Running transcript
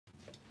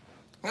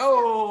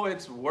Oh,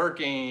 it's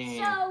working.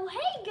 So,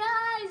 hey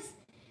guys,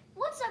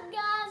 what's up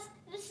guys?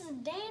 This is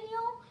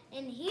Daniel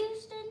in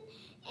Houston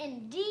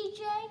and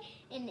DJ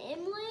and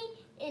Emily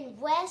in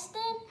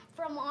Weston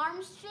from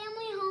Arms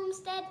Family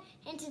Homestead,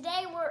 and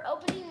today we're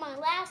opening my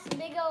last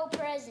big old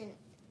present.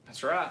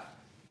 That's right.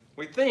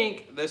 We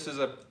think this is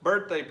a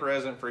birthday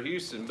present for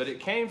Houston, but it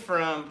came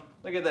from,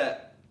 look at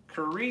that,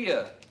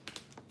 Korea.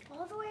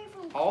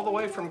 All the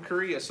way from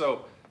Korea.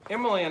 So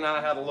Emily and I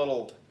had a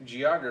little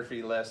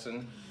geography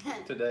lesson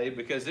today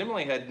because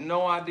Emily had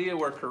no idea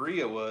where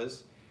Korea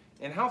was.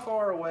 And how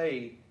far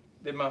away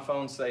did my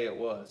phone say it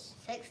was?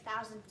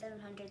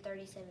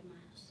 6,737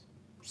 miles.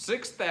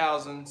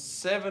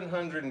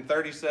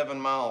 6,737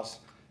 miles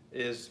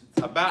is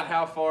about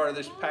how far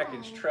this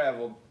package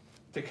traveled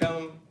to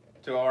come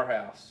to our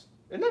house.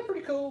 Isn't that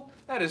pretty cool?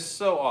 That is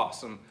so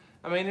awesome.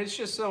 I mean, it's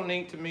just so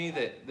neat to me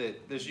that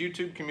this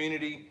YouTube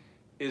community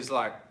is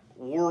like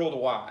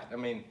worldwide. I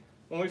mean,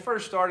 when we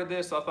first started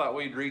this, I thought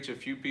we'd reach a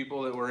few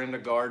people that were into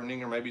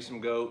gardening or maybe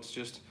some goats,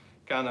 just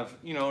kind of,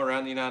 you know,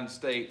 around the United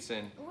States.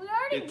 And we're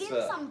already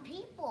getting some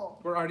people.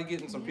 We're already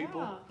getting some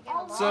people.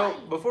 Yeah, so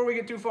before we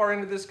get too far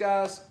into this,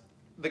 guys,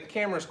 the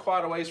camera's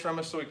quite a ways from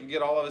us so we can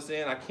get all of us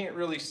in. I can't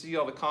really see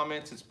all the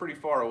comments. It's pretty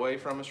far away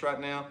from us right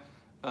now.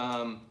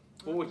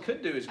 What we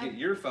could do is get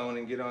your phone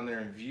and get on there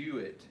and view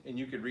it, and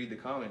you could read the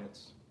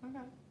comments. Okay.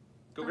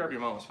 Go grab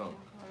your mama's phone.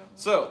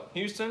 So,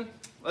 Houston,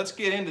 let's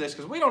get into this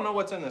because we don't know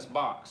what's in this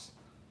box.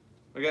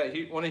 We got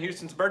one of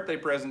Houston's birthday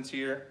presents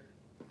here,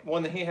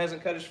 one that he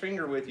hasn't cut his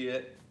finger with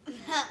yet.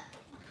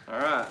 All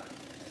right.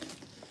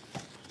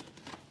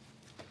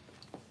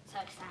 So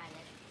excited.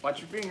 Watch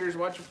your fingers,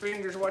 watch your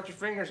fingers, watch your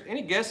fingers.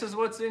 Any guesses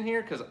what's in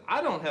here? Because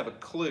I don't have a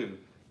clue.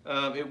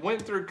 It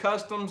went through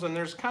customs and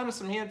there's kind of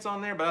some hints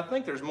on there, but I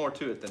think there's more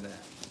to it than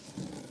that.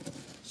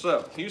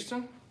 So,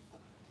 Houston,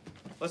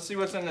 let's see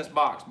what's in this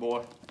box,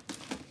 boy.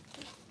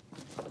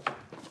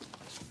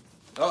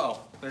 Uh-oh,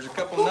 there's a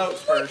couple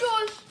notes first.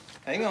 Gosh.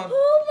 Hang on.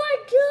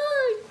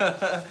 Oh my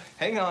God.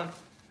 Hang on.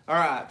 All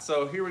right,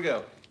 so here we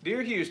go.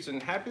 Dear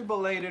Houston, happy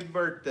belated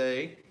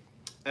birthday.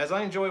 As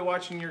I enjoy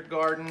watching your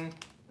garden,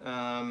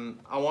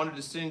 I wanted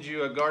to send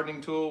you a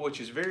gardening tool which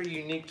is very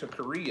unique to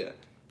Korea.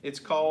 It's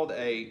called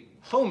a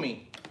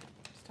Homie.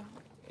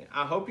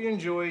 I hope you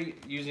enjoy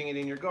using it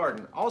in your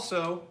garden.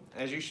 Also,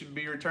 as you should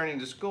be returning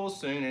to school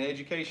soon and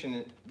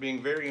education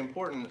being very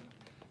important,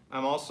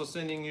 I'm also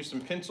sending you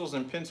some pencils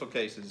and pencil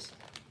cases.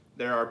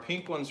 There are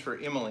pink ones for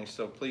Emily,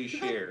 so please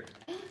share.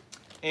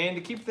 And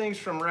to keep things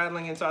from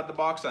rattling inside the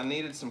box, I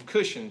needed some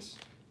cushions,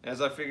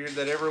 as I figured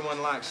that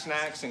everyone likes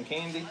snacks and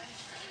candy.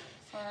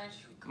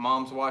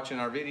 Mom's watching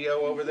our video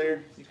over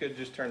there. You could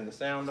just turn the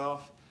sound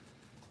off.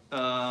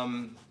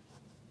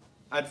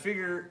 I'd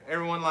figure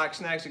everyone likes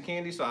snacks and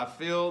candy, so I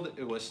filled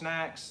it with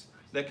snacks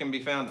that can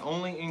be found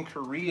only in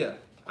Korea.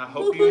 I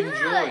hope you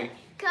enjoy.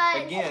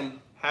 Again,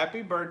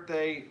 happy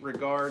birthday,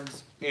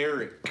 regards,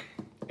 Eric.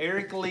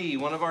 Eric Lee,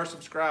 one of our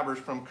subscribers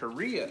from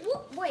Korea.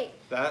 Wait.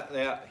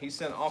 He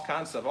sent all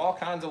kinds of stuff, all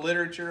kinds of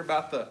literature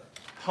about the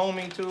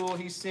Homie tool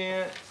he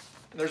sent.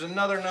 There's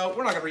another note.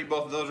 We're not gonna read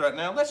both of those right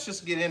now. Let's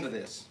just get into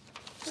this.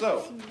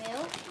 So,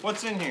 milk.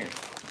 What's in here?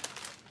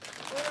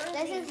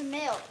 This is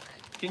milk.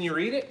 Can you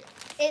read it?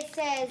 It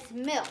says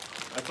milk.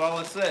 That's all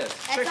it says.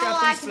 That's Check all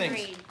out I these can things.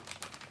 read.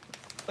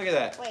 Look at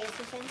that. Wait, it's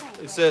the same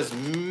thing. It says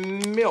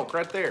milk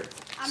right there.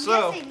 I'm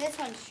so, guessing this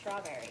one's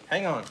strawberry.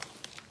 Hang on.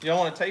 Y'all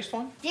want to taste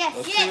one? Yes,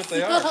 Let's yes. see what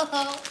they are.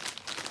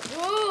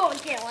 Ooh, I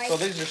can't wait. So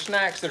these are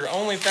snacks that are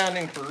only found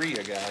in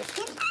Korea, guys.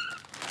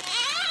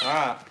 All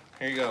right,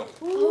 here you go.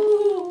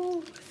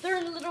 Ooh, they're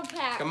in a little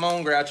pack. Come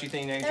on, grouchy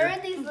teenager. They're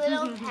in these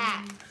little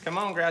packs. Come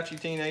on, grouchy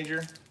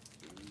teenager.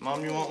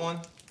 Mom, you want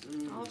one?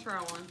 I'll try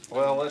one.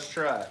 Well, let's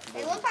try it.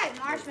 They look like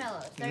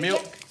marshmallows. They're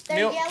Milk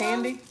yellow.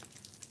 candy?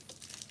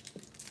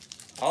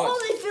 Oh,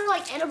 they feel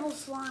like edible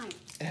slime.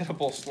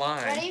 Edible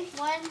slime. Ready?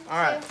 One, All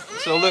right, two.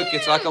 so look,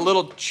 it's like a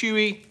little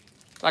chewy,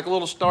 like a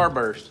little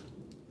starburst.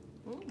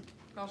 Ooh,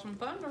 got some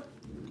thunder.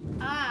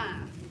 Ah.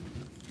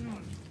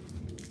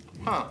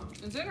 Huh.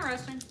 It's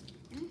interesting.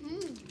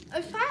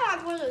 It's kind of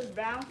like one of those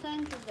brown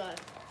things with the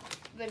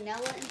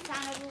vanilla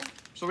inside of them.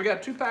 So we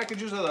got 2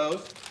 packages of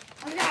those.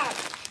 We got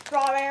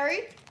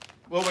strawberry.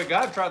 Well, we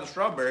got to try the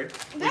strawberry.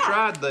 We Yeah.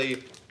 tried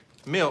the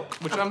milk,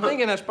 which I'm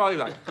thinking that's probably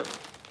like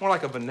more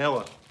like a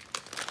vanilla.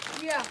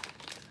 Yeah.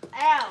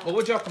 Ow. What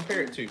would y'all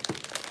compare it to?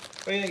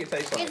 What do you think it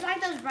tastes like? It's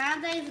like those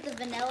brown things with the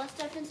vanilla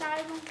stuff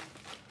inside of them.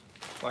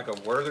 Like a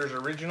Werther's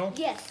Original?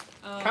 Yes.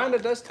 Kind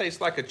of does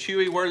taste like a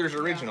chewy Werther's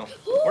Original.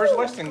 Where's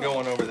Weston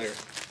going over there?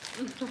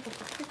 He's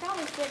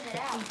probably spitting it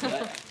out.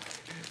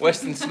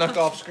 Weston snuck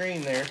off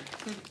screen there.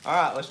 All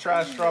right, let's try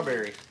a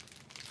strawberry.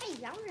 Hey,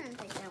 y'all were gonna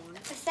take that one.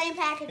 The same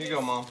package. Here you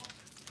go, Mom.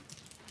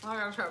 Oh, I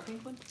gotta try a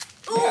pink one.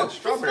 Ooh, Yeah, this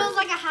strawberry. smells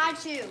like a high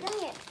chew.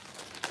 Dang it.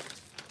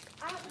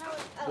 I don't know.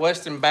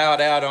 Weston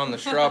bowed out on the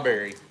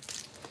strawberry.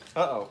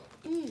 Uh-oh.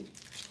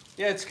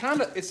 Yeah,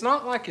 it's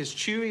not like as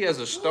chewy as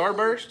a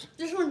Starburst.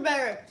 This one's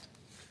better.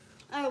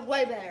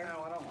 Way better.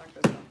 Oh, I don't like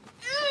this one.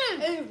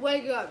 It's way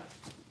good.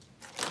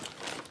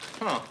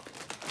 Huh.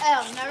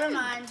 Oh, never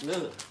mind.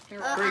 Ugh.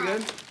 Pretty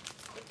good.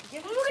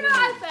 Look at what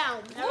I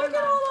found. Look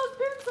at all those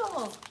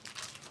pencils.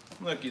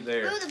 Looky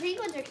there. Ooh, the pink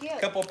ones are cute.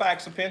 Couple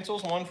packs of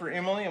pencils, one for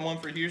Emily and one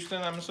for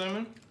Houston, I'm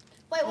assuming.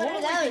 Wait, what Or are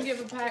we can those? give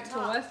a pack to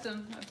Top.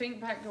 Weston, a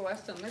pink pack to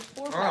Weston. There's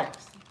 4 Oh.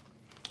 packs.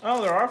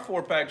 Oh, there are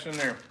 4 packs in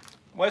there.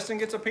 Weston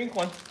gets a pink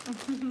one.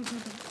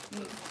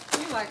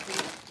 We like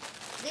these.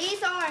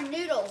 These are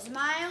noodles,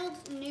 mild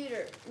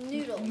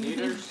noodles.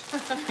 Neuters.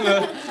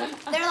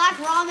 They're like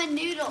ramen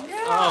noodles,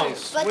 Oh, but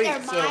sweet.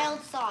 they're So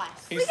mild sauce.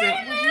 he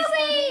sent,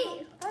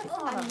 Movie!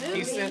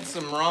 he sent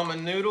some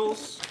ramen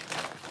noodles.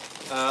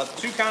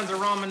 2 kinds of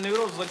ramen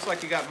noodles. Looks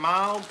like you got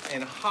mild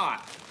and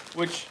hot,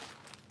 which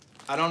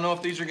I don't know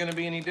if these are going to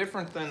be any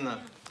different than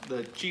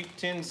the cheap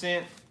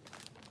 10-cent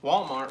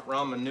Walmart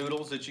ramen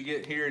noodles that you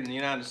get here in the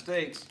United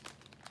States.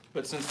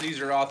 But since these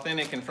are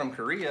authentic and from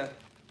Korea,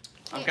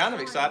 I'm kind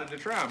of excited to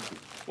try them.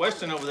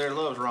 Weston over there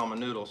loves ramen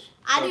noodles.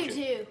 I don't do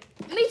you?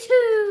 too. Me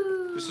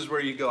too. This is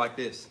where you go like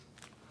this.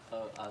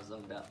 Oh, I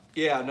zoned out.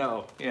 Yeah, I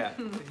know. Yeah,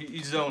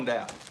 you zoned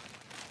out.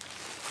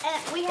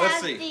 And we Let's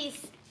have see.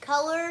 these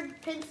colored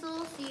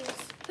pencils. You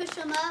push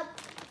them up.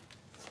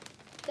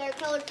 They're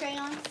colored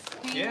crayons.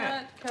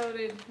 Yeah.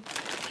 Peanut-coated.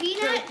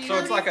 Peanut. So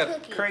it's like a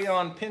cookies.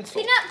 crayon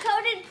pencil. Peanut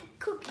coated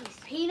cookies.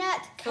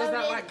 Peanut So is coated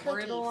that like cookies.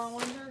 brittle, I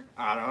wonder?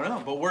 I don't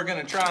know, but we're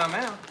gonna try them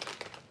out.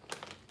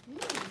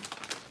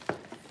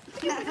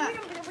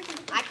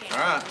 I can't. All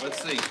right,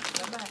 let's see.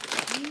 Go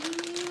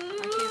back.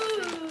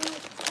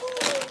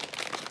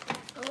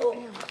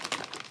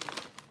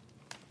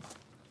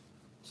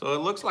 So it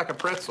looks like a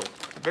pretzel,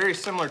 very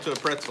similar to a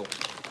pretzel.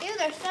 Ew,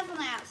 there's stuff on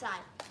the outside.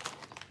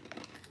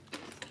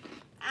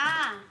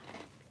 Ah.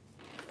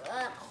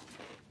 Ugh.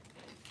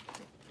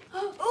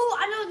 Oh,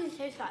 I know what these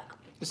taste like.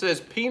 It says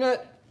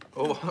peanut.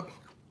 Oh,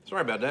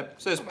 sorry about that.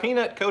 It says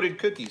peanut coated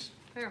cookies.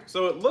 Here.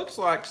 So it looks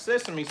like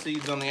sesame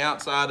seeds on the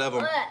outside of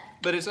them, What?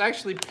 but it's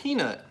actually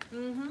peanut.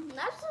 Mm-hmm.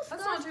 That's disgusting.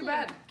 That's not too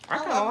bad. I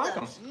kind of love like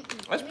them.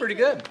 those. That's pretty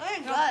good. Very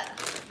good.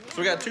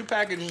 So we got 2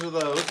 packages of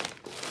those,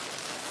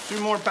 2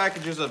 more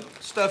packages of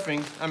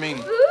stuffing. I mean,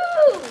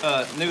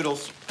 Ooh.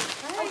 noodles.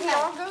 Hey, Okay.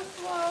 y'all go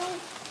slow.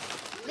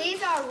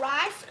 These are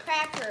rice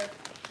cracker.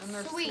 And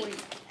they're sweet.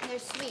 sweet. And they're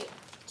sweet.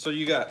 So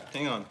you got,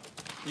 hang on,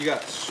 you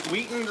got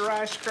sweetened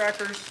rice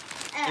crackers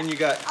and you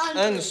got unsweet.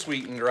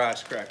 unsweetened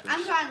rice crackers.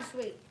 I'm trying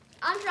sweet.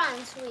 I'm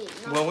trying sweet.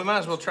 not- Well, we might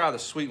as well try the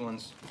sweet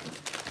ones.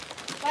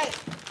 Wait.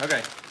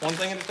 Okay, one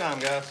thing at a time,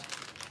 guys.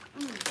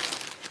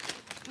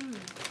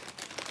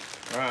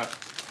 All right,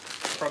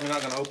 probably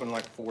not gonna open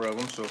like 4 of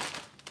them, so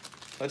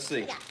let's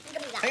see.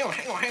 Hang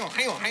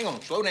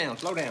on. Slow down.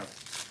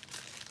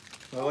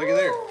 Well, look at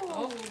there.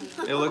 Oh,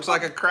 It looks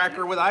like a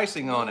cracker with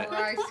icing on it.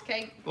 rice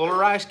cake. Little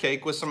rice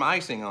cake with some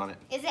icing on it.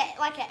 Is it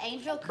like an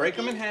angel cookie? Break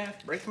them in half.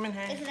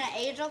 Is it an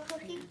angel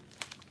cookie?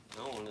 I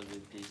don't want a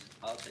big piece.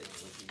 I'll take a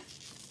piece.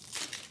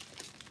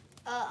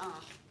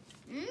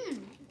 Mmm.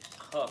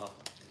 Huh. Those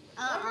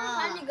are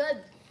kind of good.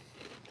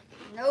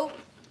 Nope.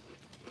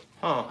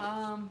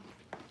 Huh.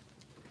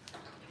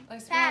 They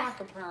smell like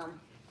a perm.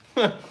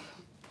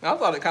 I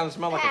thought it kind of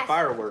smelled like a Pass.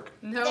 firework.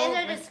 No, Those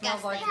are it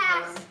smells like a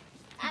Pass. perm.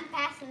 I'm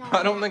passing on.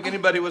 I don't think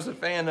anybody was a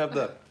fan of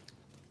the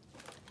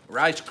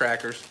rice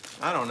crackers.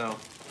 I don't know.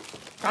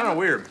 Kind of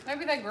weird.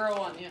 Maybe they grow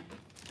on you.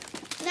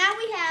 Now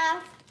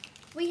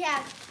we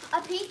have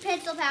a pink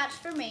pencil pouch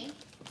for me,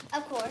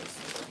 of course.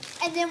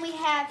 And then we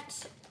have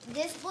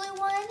this blue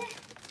one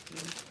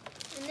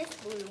And this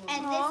blue one.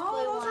 and this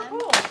blue Oh, those are one.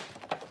 cool.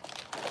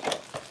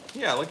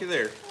 Yeah, looky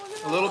there.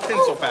 A little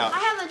pencil I pouch.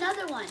 have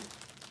another one.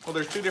 Well,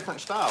 there's 2 different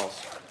styles.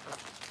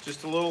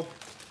 Just a little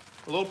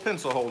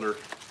pencil holder.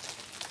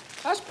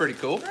 That's pretty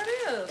cool. There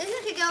it This is.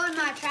 one could go in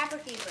my trapper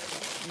keeper.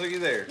 Looky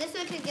there. This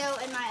one could go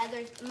in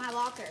my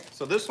locker.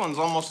 So this one's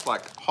almost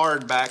like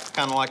hardback,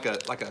 kind of like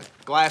a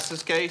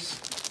glasses case,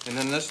 and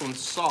then this one's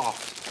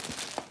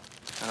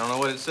soft. I don't know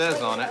what it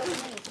says on it.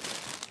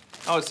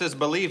 Oh, it says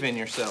believe in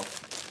yourself.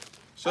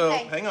 So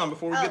Okay. hang on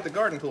before we Oh. get the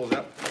garden tools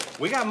out.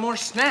 We got more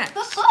snacks.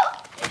 Ew.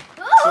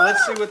 So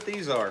let's see what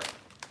these are.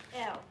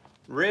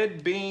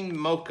 Red bean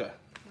mocha.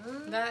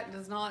 That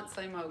does not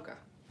say mocha.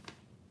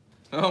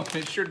 Oh,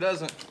 it sure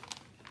doesn't.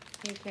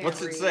 You can't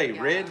What's it read, say? guys.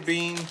 Red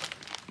bean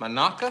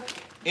Monaca?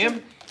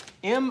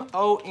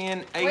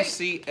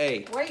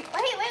 M-O-N-A-C-A. Wait. Wait.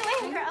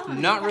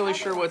 Not really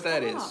sure what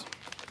that is.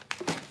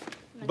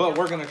 But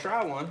we're gonna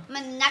try one.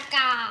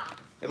 Manaka.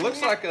 It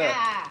looks like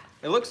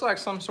it looks like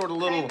some sort of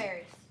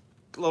Cranberries.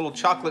 little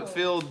chocolate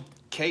filled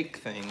cake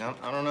thing.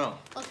 I don't know.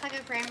 Looks like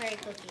a cranberry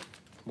cookie.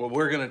 Well,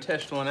 we're gonna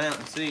test one out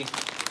and see.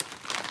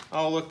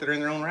 Oh, look, they're in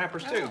their own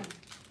wrappers too. Oh.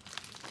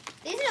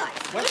 These are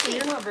like Weston,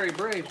 you're squishy. not very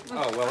brave.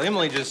 Oh, well,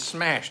 Emily just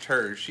smashed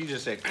hers. She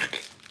just said,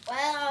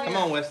 Well, come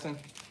on, Weston.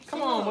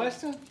 Come on,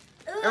 Weston.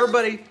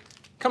 Everybody,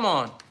 come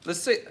on. Let's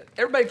see.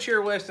 Everybody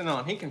cheer Weston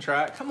on. He can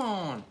try it. Come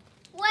on.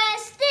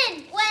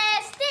 Weston!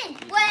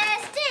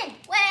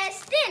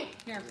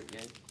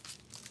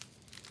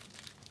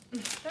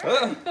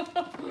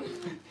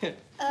 Here.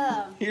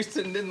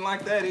 Houston didn't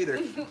like that either.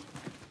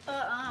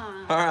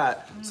 Uh-uh. All right,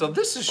 so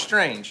this is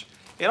strange.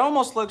 It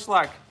almost looks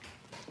like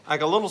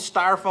like a little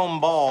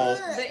styrofoam ball.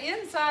 The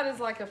inside is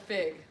like a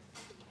fig.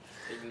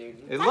 Big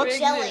Newton. It Like looks,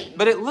 jelly.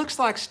 but it looks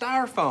like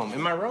styrofoam.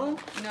 Am I wrong?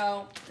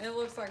 No, it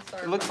looks like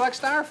styrofoam. It looks like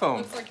styrofoam.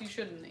 Looks like you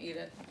shouldn't eat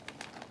it.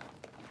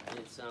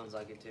 It sounds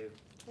like it too.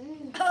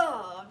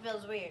 Oh, it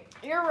feels weird.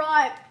 You're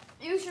right.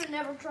 You should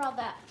never try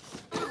that.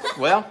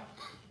 Well,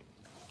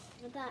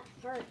 That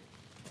hurt.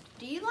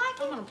 Do you like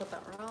I'm it? gonna put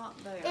that right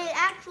there. It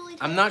actually.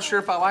 I'm not sure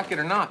if I like it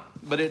or not,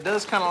 but it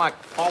does kind of like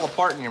fall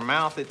apart in your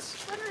mouth. It's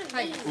What are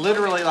Hey. these?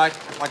 literally like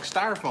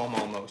styrofoam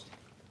almost.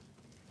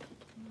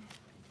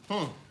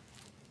 I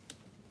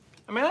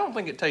mean, I don't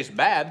think it tastes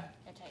bad.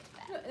 It tastes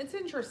bad. It's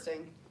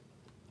interesting.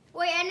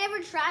 Wait, I never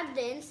tried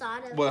the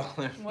inside of Well,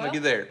 looky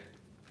there.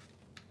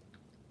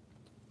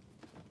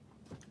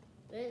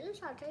 The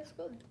inside tastes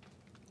good.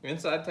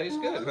 Inside tastes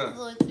good, huh?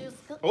 It feels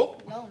good. Oh.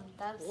 No,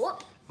 that's.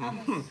 Whoop.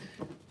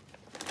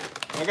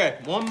 Okay,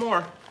 one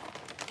more.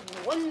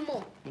 One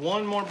more.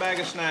 One more bag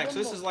of snacks.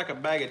 This is like a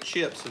bag of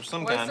chips of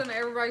some kind. Weston,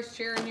 everybody's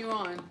cheering you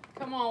on.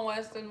 Come on,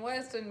 Weston.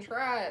 Weston,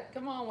 try it.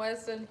 Come on,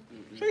 Weston.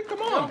 Hey, come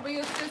Don't on. be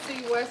a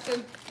sissy,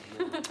 Weston.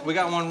 We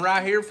got one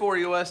right here for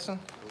you, Weston.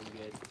 I'm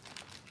good.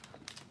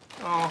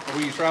 Oh,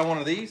 will you try one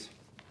of these?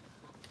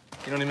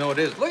 You don't even know what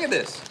it is. Look at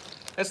this.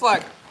 It's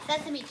like,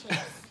 Sesame chips.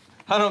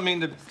 I don't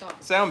mean to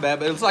Stop. sound bad,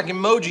 but it's like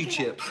emoji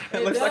chips. It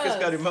It looks like it's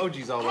got does.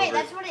 emojis all Hey, over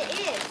that's it. what it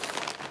is.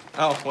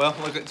 Oh, well,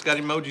 look, it's got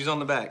emojis on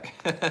the back.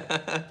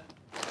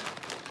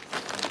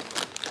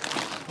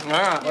 All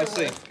right, let's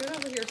see. Wes, get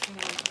over here some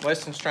more.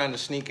 Weston's trying to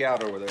sneak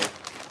out over there.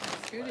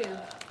 Scoot in.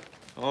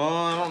 Oh,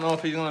 I don't know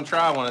if he's gonna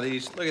try one of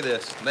these. Look at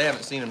this. They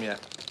haven't seen them yet.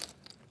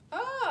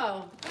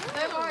 Oh,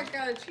 they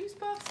like cheese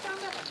puffs kind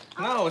of?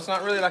 No, it's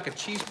not really like a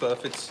cheese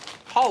puff. It's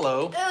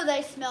hollow. Ew,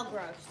 they smell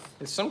gross.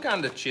 It's some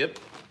kind of chip.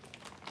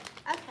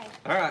 Okay.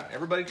 All right,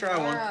 everybody try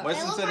one. All right.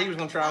 Weston They look said he was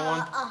gonna try one.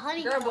 A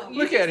honey. Girl, but you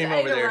Look just at him ate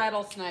over a there.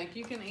 rattlesnake.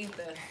 You can eat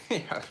this.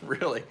 Yeah,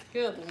 really.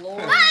 Good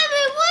Lord. I'm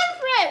in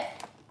Winfred.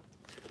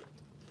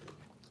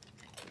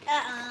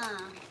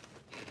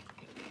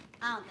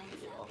 I don't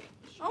think so.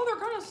 Oh, they're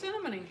kind of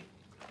cinnamony.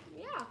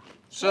 Yeah.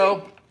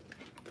 So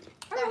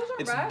Oh, those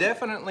aren't it's bad.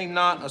 definitely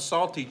not a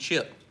salty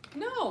chip.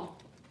 No.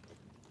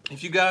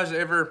 If you guys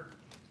ever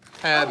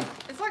had, Oh,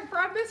 it's like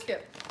fried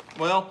biscuit.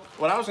 well,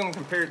 what I was gonna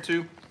compare it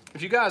to,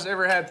 if you guys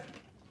ever had,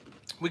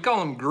 we call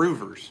them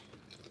groovers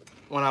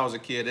when I was a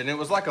kid, and it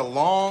was like a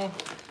long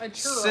A churro.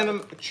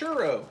 cinnamon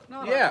churro.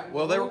 Not Yeah, a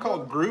well, they were groover.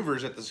 called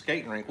groovers at the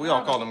skating rink. We all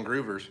Not a- called them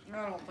groovers.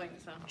 I don't think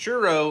so.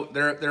 Churro,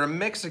 they're a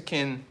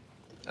Mexican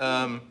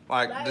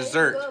like That is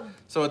dessert. good.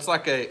 So it's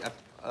like a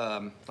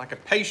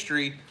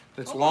pastry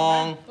that's Oh,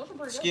 long, man. Those are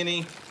pretty good.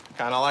 skinny,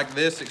 kind of like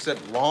this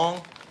except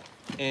long,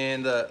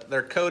 and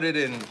they're coated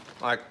in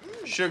like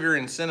sugar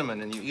and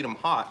cinnamon, and you eat them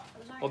hot.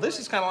 Well, this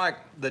is kind of like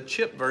the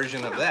chip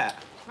version of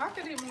that. I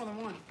could eat more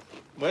than one.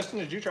 Weston,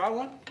 did you try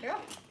one? Yeah.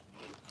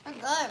 They're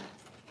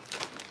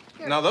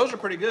good. No, those are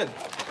pretty good.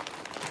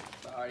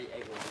 I already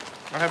ate one.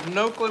 I have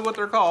no clue what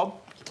they're called.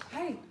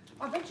 Hey,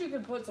 I bet you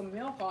could put some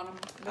milk on them.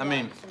 I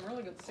mean- some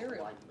really good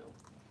cereal. White milk.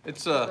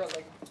 It's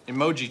Really.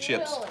 emoji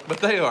chips, Really? but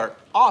they are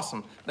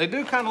awesome. They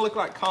do kind of look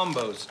like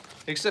combos,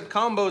 except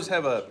combos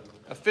have a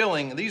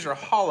filling. These are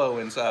hollow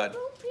inside.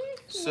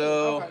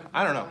 So, Okay,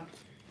 I don't know.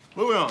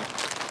 Moving on.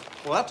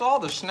 Well, that's all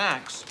the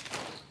snacks.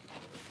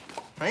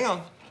 Hang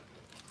on.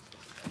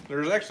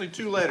 There's actually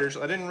 2 letters.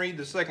 I didn't read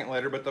the second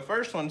letter, but the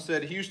first one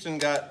said Houston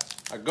got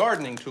a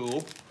gardening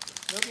tool,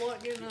 Good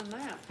luck getting on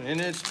that.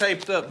 and it's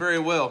taped up very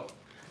well.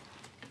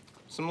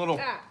 Some little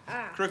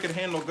Ah. crooked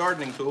handle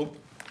gardening tool.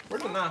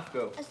 Where'd the knife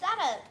go? Is that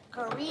a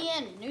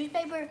Korean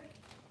newspaper?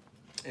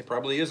 It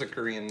probably is a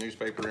Korean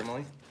newspaper,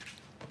 Emily.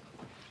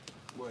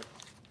 What?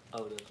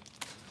 Oh, no.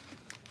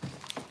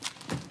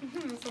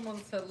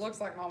 Someone said, looks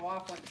like my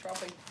wife went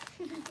shopping.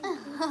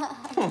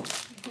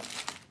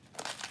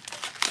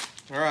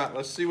 All right,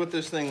 let's see what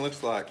this thing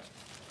looks like.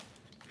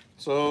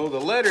 So the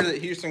letter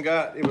that Houston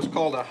got, it was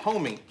called a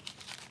homie.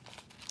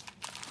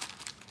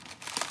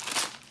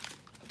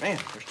 Man,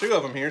 there's 2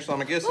 of them here, so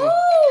I'm guessing.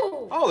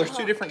 Ooh! Oh, there's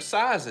 2 different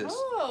sizes.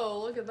 Oh,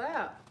 look at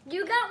that.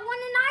 You got one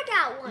and I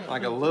got one.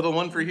 Like a little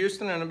one for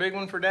Houston and a big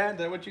one for Dad. Is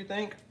that what you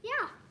think? Yeah.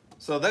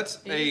 So that's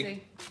a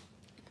Easy.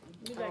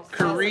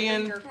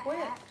 Korean You're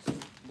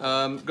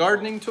quick.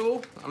 gardening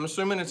tool. I'm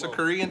assuming it's a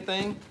Korean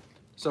thing.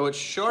 So it's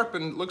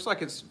sharpened. Looks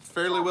like it's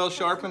fairly well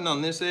sharpened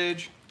on this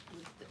edge.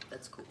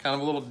 That's cool. Kind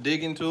of a little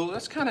digging tool.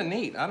 That's kind of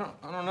neat. I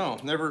don't know.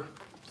 Never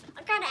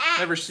I got an axe.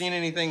 Never seen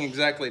anything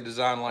exactly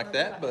designed like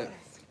that, but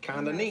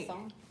kind of neat.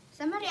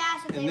 Somebody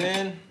asked if they And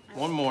then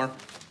one more.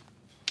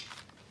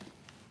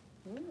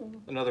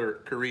 Another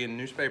Korean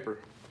newspaper,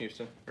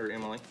 Houston, or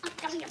Emily.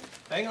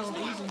 Hang on,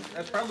 easy.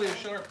 That's probably a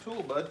sharp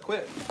tool, bud.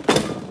 Quit.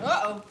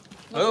 Uh-oh. Look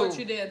Oh. what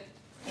you did.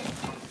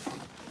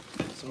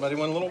 Somebody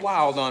went a little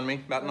wild on me.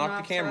 About The knocked the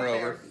knife's camera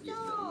right over. there.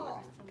 No.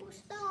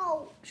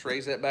 No. Just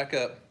raise that back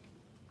up.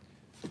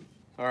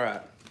 All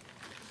right.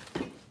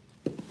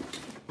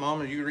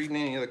 Mom, are you reading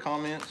any of the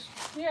comments?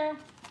 Yeah.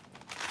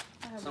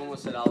 I have Someone one.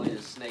 said I'll eat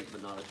a snake,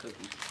 but not a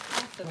cookie.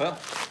 I said Well,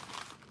 that.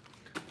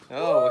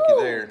 oh, looky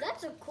Ooh, there.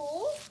 That's a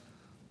cool.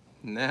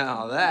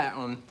 Now that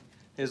one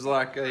is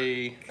like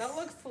a That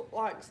looks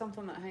like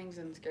something that hangs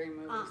in scary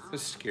movies.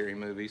 this is scary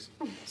movies.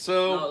 No,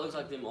 So it looks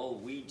like them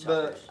old weed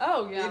the choppers.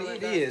 Oh, yeah.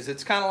 it is.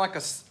 It's kind of like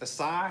a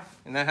sigh.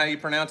 Isn't that how you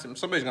pronounce it?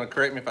 Somebody's gonna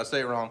correct me if I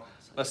say it wrong.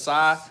 A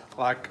sigh,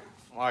 like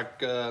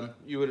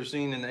you would have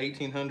seen in the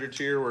 1800s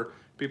here, where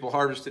people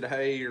harvested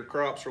hay or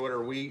crops or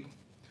whatever, wheat,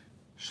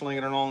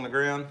 slinging it along the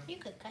ground. You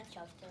could cut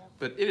yourself.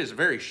 But it is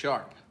very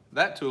sharp.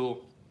 That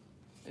tool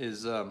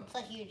is It's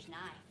a huge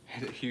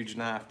knife. a huge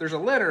knife. There's a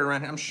letter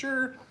around here. I'm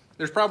sure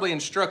there's probably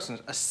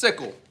instructions. A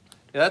sickle.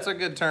 Yeah, that's a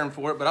good term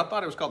for it, but I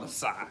thought it was called a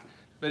sigh.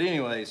 But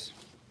anyways,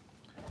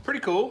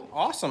 pretty cool.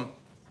 Awesome.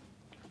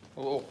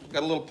 Got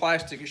a little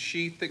plastic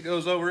sheath that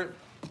goes over it.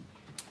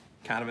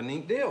 Kind of a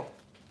neat deal.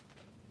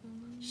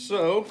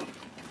 So,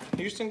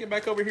 Houston, get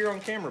back over here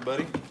on camera,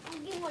 buddy. I'll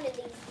get one of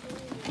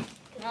these.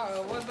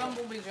 Oh, what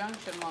Bumblebee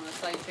Junction want to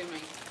say to me?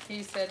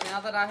 He said,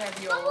 now that I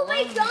have you all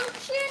Bumblebee alone,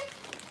 Junction?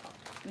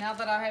 now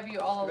that I have you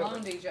all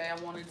alone, DJ, I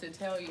wanted to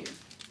tell you. ...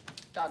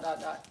 I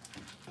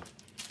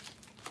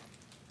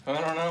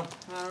don't know.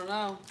 I don't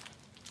know.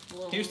 A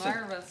little Houston,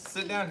 nervous.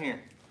 sit down here.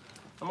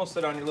 I'm gonna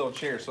sit on your little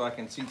chair so I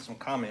can see some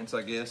comments,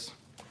 I guess.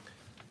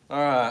 All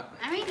right.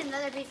 I need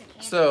another piece of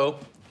candy. So,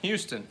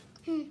 Houston,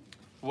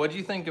 what do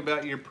you think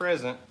about your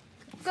present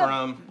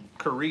from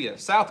Korea?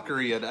 South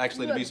Korea,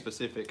 actually, to be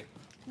specific.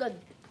 Good.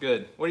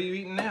 Good. What are you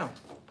eating now?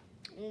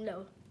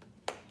 No.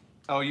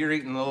 Oh, you're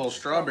eating the little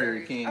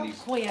strawberry candies.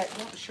 Oh, quit.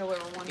 Don't show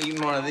everyone.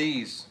 Eating one of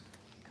these.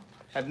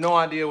 Have no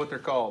idea what they're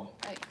called.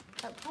 Hey,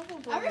 that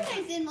probably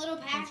Everything's in little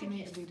what you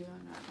need packages. to be doing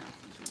right now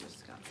since you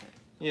just got sick.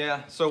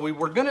 Yeah, so we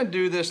were gonna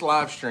do this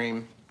live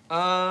stream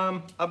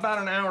about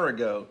an hour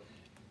ago,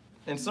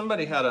 and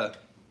somebody had a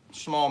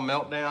small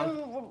meltdown.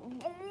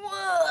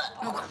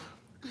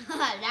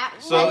 That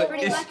So was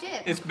pretty much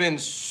it. it's been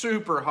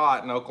super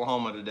hot in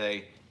Oklahoma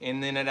today,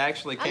 and then it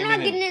actually I'm came not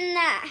in getting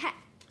and,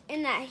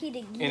 in that heat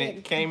again. and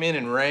it came in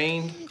and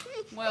rained.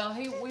 Well,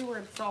 we were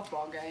at the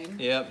softball game.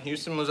 Yep,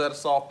 Houston was at a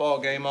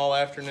softball game all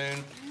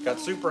afternoon. Got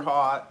super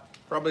hot,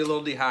 probably a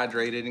little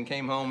dehydrated, and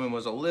came home and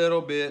was a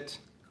little bit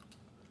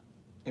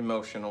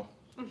emotional.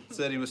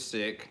 Said he was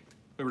sick.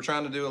 We were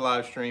trying to do a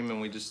live stream and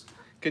we just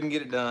couldn't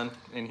get it done.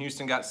 And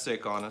Houston got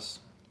sick on us.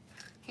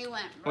 He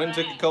went Went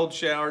and took a cold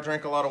shower,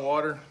 drank a lot of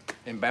water,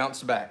 and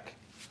bounced back.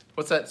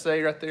 What's that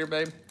say right there,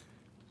 babe?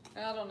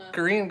 I don't know.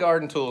 Korean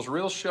garden tools,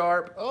 real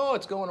sharp. Oh,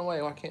 it's going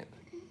away. Why can't?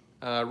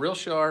 Real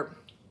sharp,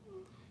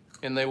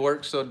 and they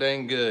work so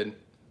dang good.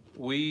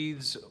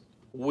 Weeds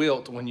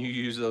wilt when you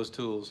use those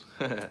tools.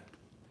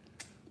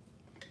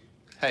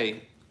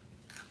 Hey,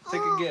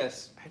 take a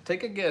guess.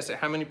 Take a guess at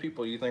how many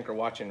people you think are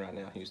watching right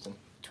now, Houston.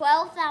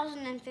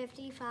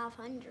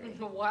 12,500.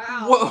 Wow.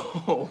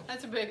 Whoa!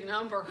 That's a big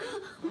number.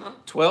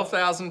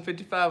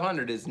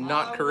 12,500 is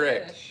not I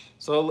correct. wish.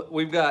 So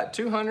we've got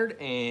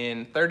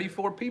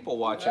 234 people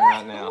watching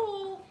right now.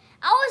 Cool.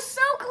 I was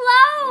so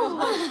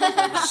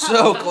close.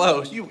 So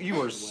close. You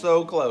were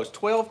so close.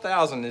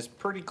 12,000 is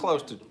pretty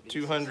close to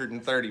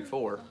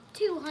 234.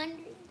 200.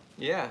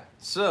 Yeah.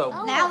 So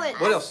Now it's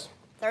what else?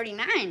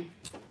 39.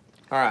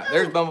 All right.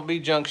 There's Bumblebee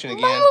Junction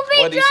again.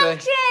 Bumblebee What'd he say?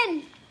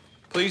 Junction.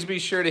 Please be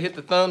sure to hit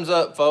the thumbs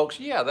up, folks.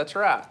 Yeah, that's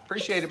right.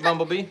 Appreciate it,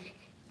 Bumblebee.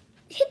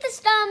 Hit the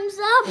thumbs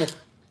up.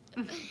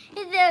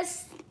 Hit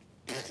this.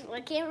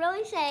 I can't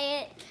really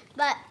say it,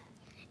 but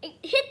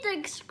hit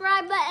the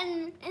subscribe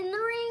button and the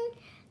ring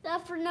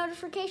for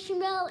notification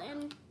bell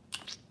and.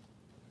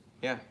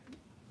 Yeah.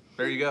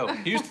 There you go.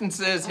 Houston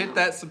says hit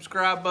that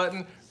subscribe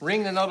button,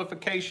 ring the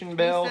notification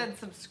bell. He said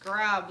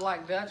subscribe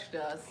like Dutch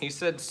does. He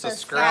said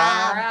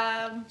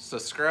subscribe. Subscribe.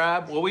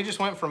 Subscribe. Well, we just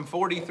went from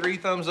 43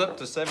 thumbs up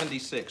to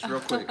 76 real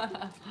quick.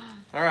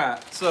 All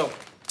right. So,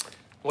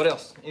 what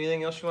else?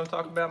 Anything else you want to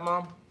talk about,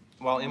 Mom?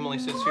 While Emily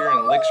sits here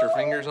and licks her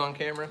fingers on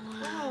camera.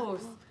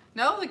 Gross.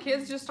 No, the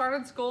kids just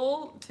started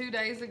school 2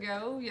 days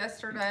ago.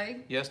 Yesterday.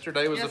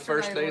 Yesterday was the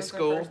first day of was the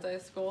school. First day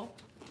of school.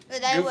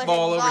 That was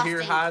Goofball over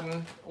here exhausting.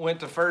 hiding went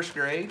to first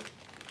grade.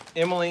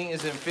 Emily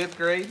is in 5th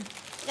grade.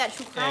 Got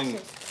 2 And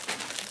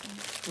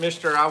classes.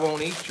 Mr. I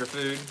won't eat your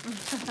food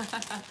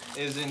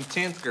is in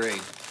 10th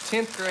grade.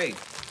 10th grade.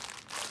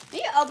 Will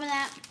you open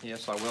that?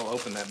 Yes, I will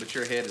open that, but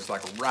your head is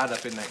like right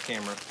up in that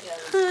camera.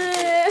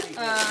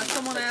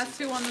 Someone asked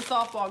who won the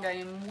softball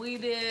game. We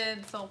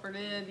did. Sulphur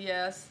did.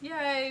 Yes.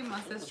 Yay! My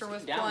sister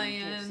was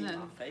playing,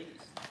 and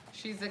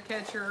she's a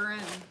catcher,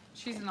 and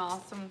she's an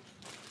awesome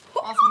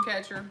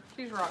catcher.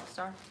 She's a rock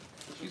star.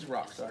 She's a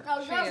rock star.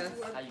 Oh, She is.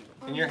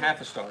 And you're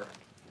half a star.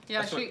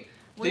 Yeah, That's what-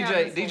 we have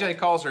this DJ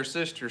calls her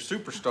sister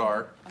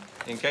Superstar,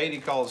 and Katie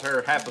calls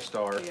her Half a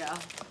Star. Yeah,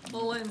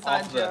 little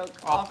inside Off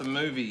joke. the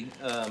movie.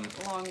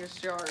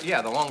 Longest yard.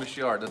 Yeah, The Longest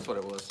Yard. That's what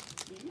it was.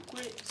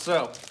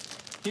 So,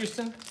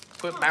 Houston,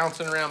 quit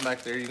bouncing around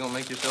back there. You're gonna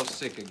make yourself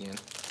sick again.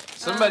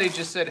 Somebody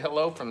just said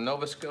hello from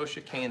Nova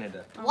Scotia,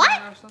 Canada. Oh What? my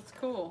gosh, that's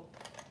cool.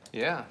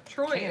 Yeah.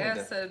 Troy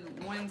Canada. S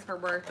said when's her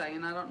birthday,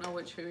 and I don't know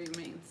who he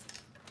means.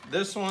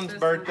 This one's This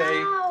birthday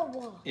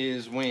Ow.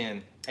 is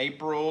when?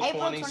 April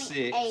April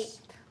 26th. 28th.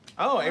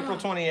 Oh, April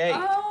 28th.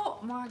 Oh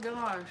my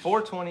gosh.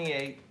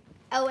 428.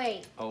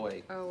 08.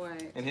 08. Oh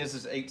wait. And his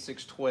is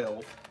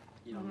 8612.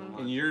 You don't know And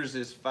mine. yours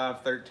is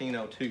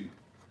 51302.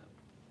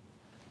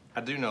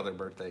 I do know their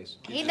birthdays.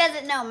 He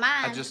doesn't know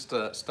mine. I just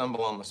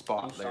stumble on the I'm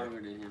spot there.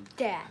 stronger than him.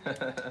 Dad.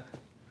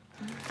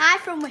 Hi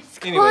from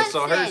Wisconsin. Anyway,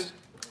 so hers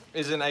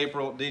is in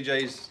April.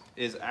 DJ's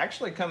is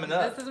actually coming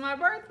up. This is my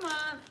birth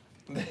month.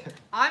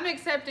 I'm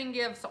accepting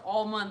gifts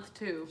all month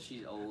too.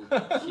 She's old.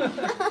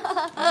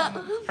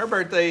 Her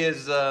birthday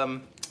is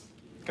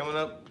coming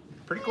up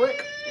pretty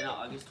quick.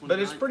 August 29th. But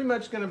it's pretty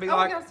much going to be Oh, we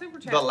like got a super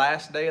chat. the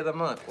last day of the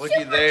month.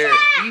 Looky there.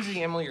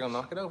 Easy, Emily. You're going to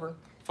knock it over.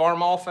 Farm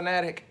Mall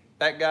Fanatic.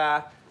 That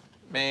guy,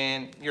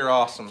 man, you're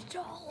awesome.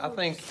 I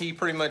think he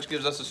pretty much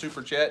gives us a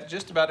super chat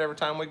just about every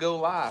time we go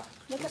live.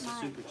 Look at What's the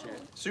mine. super chat?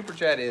 Super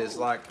chat is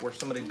like where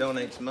somebody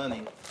donates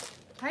money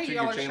Hey, to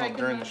y'all your are channel shaking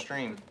during the the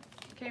stream.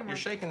 camera. You're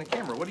shaking the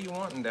camera. What are you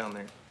wanting down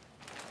there?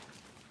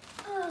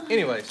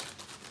 Anyways,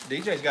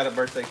 DJ's got a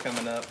birthday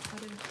coming up.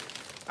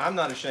 I'm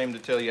not ashamed to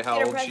tell you how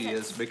Get her old she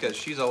presents. is because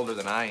she's older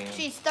than I am.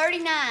 She's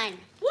 39.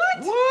 What?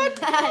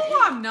 What? No,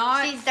 I'm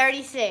not. She's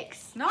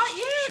 36. Not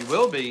She yet.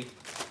 will be.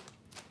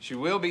 She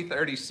will be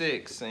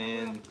 36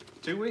 in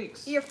 2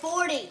 weeks. You're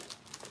 40.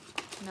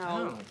 No,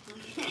 Oh.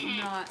 I'm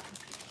not.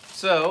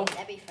 So,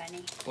 That'd be funny.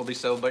 we'll be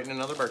celebrating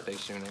another birthday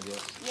soon, I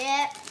guess.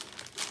 Yep.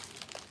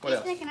 What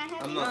else? Ethan, can I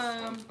have I'm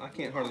these? not, I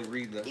can't hardly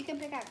read the... You can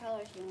pick out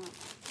colors you want.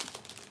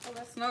 Oh,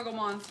 that Snuggle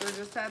Monster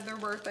just had their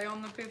birthday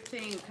on the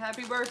 15th.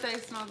 Happy birthday,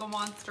 Snuggle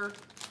Monster.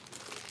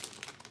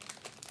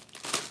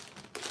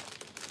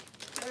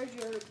 Where's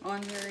your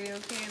Ontario,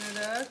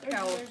 Canada, There's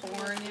yours.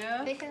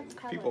 California. pick up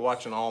colors? People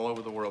watching all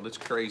over the world. It's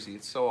crazy.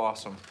 It's so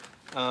awesome.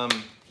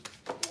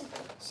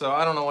 So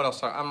I don't know what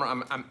else.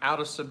 I'm out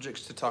of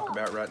subjects to talk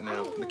about right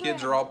now. The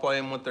kids are all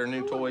playing with their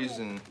new toys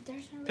and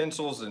There's no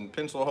pencils and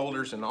pencil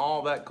holders and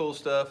all that cool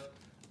stuff.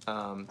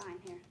 fine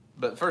here.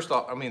 But first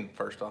off,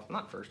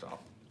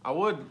 I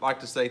would like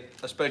to say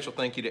a special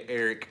thank you to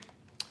Eric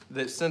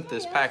that sent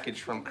this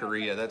package from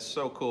Korea. That's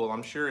so cool.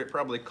 I'm sure it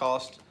probably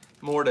cost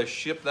more to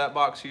ship that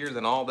box here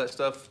than all that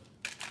stuff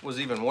was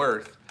even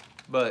worth.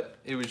 But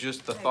it was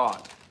just the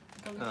thought.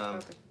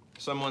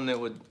 Someone that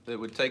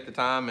would take the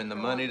time and the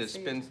money to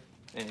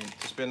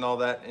spend all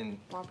that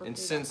and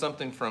send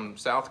something from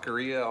South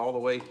Korea all the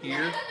way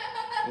here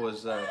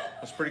was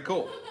pretty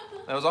cool.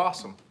 That was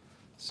awesome.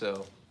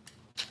 So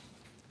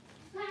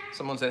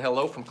someone said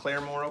hello from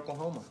Claremore,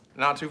 Oklahoma.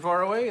 Not too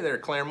far away there,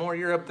 Claremore.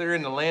 You're up there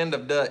in the land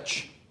of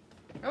Dutch.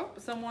 Oh,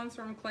 someone's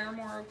from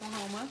Claremore,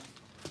 Oklahoma.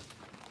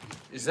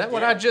 Is that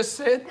what I just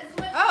said?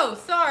 Oh,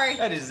 sorry.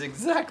 That is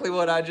exactly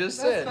what I just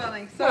That's said.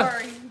 funny.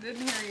 Sorry,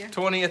 didn't hear you.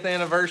 20th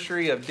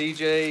anniversary of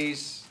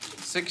DJ's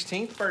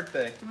 16th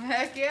birthday.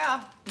 Heck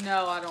yeah.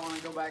 No, I don't want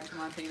to go back to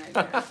my teenage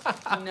years.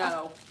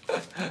 No.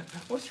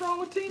 What's wrong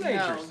with No,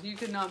 teenagers? you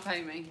could not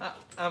pay me.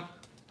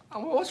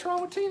 What's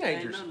wrong with Ain't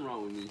teenagers? nothing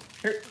wrong with me.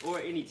 Here- Or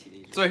any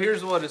teenager. So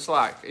here's what it's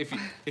like.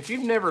 If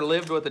you've never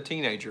lived with a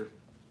teenager,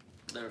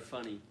 They're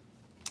funny.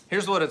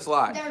 here's what it's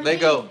like. They're They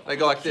go mean.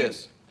 like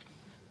this.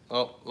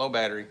 Oh, low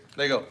battery.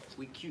 They go.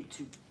 We cute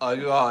too. I'm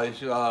gonna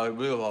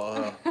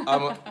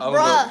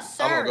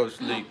sir. go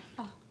sleep.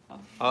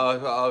 I'm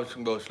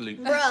gonna go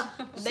sleep. Bruh,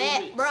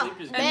 bet, Sleep- bruh,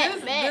 sleep is bet,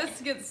 And bet.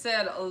 this gets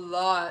said a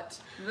lot.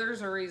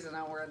 There's a reason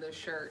I wear this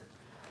shirt.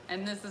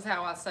 And this is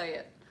how I say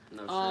it.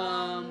 No,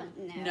 no.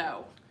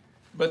 No.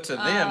 But to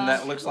them,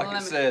 that looks like let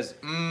it me- says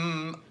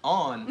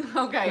on.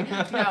 Okay,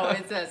 no,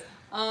 it says,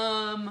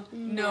 No.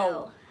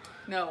 no.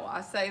 No,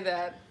 I say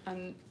that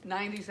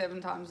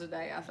 97 times a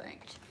day, I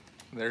think.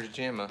 There's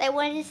Gemma. They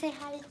wanted to say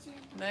hi to you.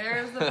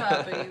 There's the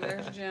puppy.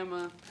 There's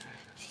Gemma.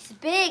 She's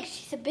big.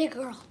 She's a big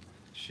girl.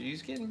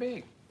 She's getting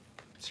big.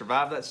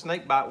 Survived that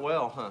snake bite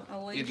well,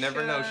 huh? You'd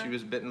never know Alicia- she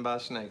was bitten by a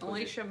snake. would you?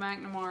 Alicia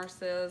McNamara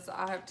says,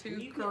 I have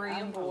two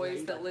Korean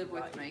boys that live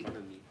with me.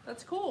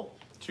 That's cool.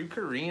 2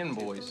 Korean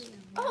boys.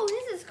 Oh,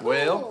 this is cool.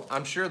 Well,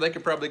 I'm sure they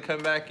could probably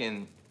come back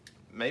and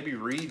maybe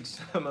read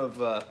some of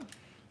the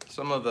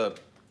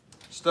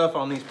stuff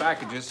on these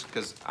packages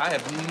because I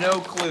have no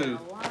clue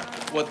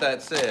what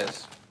that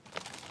says.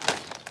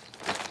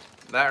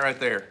 That right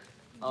there.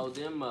 Oh,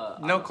 them.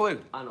 No clue.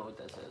 I know what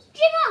that says.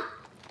 Gemma!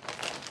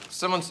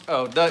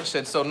 Dutch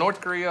said, so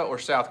North Korea or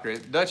South Korea?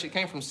 Dutch, it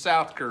came from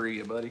South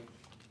Korea, buddy.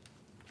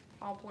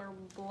 Poplar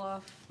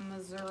Bluff,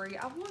 Missouri.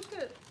 I've looked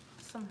at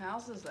some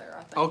houses there,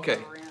 I think. Okay,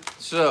 for rent.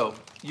 so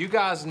you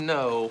guys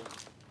know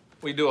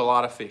we do a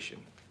lot of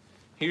fishing.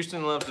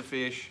 Houston loves to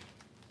fish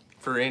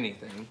for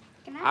anything.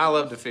 Can I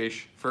love to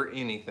fish for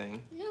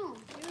anything. No.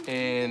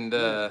 And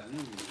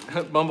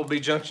Bumblebee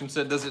Junction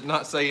said, does it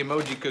not say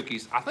emoji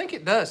cookies? I think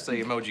it does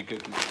say emoji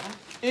cookies.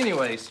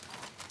 Anyways,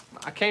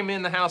 I came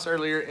in the house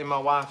earlier and my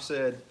wife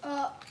said,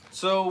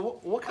 so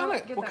what kind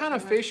get that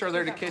of from fish me. are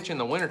there to Get that catch from in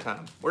the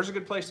wintertime? Where's a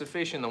good place to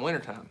fish in the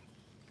wintertime?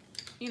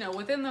 You know,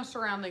 within the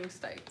surrounding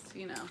states,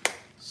 you know.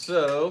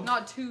 So,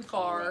 Not too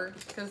far,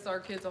 because our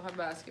kids will have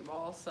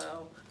basketball,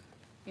 so,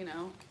 you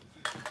know.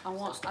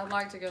 I'd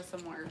like to go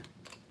somewhere.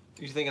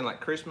 you thinking like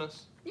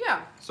Christmas?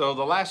 Yeah, So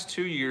the last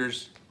 2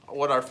 years,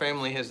 what our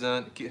family has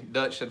done,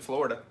 Dutch said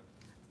Florida.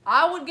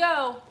 I would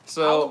go.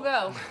 So- I will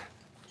go.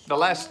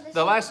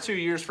 the last 2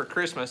 years for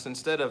Christmas,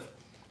 instead of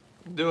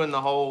doing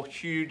the whole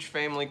huge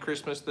family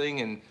Christmas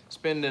thing and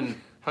spending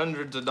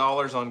hundreds of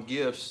dollars on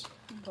gifts,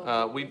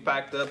 we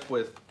packed up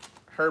with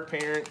her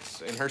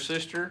parents and her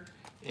sister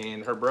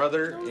and her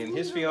brother and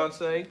his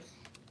fiance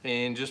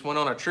and just went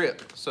on a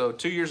trip. So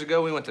 2 years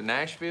ago we went to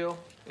Nashville,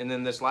 and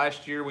then this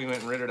last year we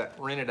went and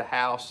rented a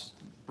house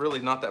really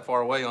not that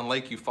far away on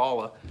Lake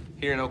Eufaula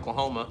here in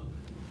Oklahoma,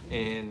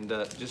 and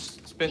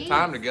just spent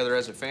time together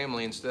as a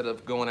family. Instead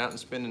of going out and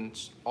spending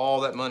all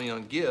that money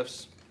on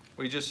gifts,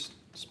 we just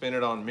spent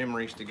it on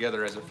memories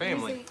together as a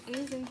family.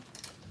 Easy.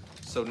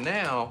 So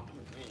now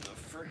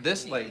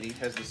this lady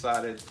has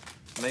decided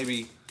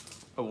maybe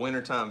a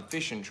wintertime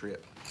fishing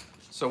trip.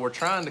 So we're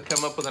trying to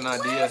come up with an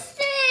idea.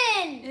 Listen!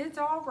 It's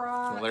all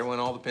right. Well, there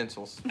went all the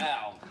pencils.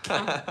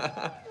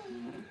 Ow.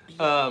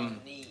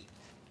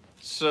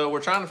 So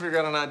we're trying to figure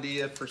out an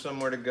idea for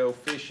somewhere to go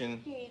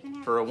fishing Here, you can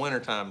have for a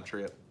wintertime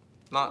trip.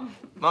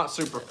 Not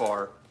super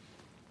far.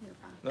 You're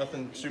fine.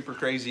 Nothing super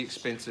crazy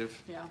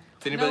expensive. Yeah.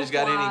 If anybody's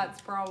got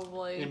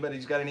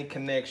any any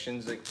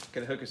connections that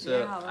can hook us Yeah,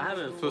 up I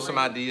haven't with some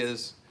flown.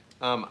 ideas,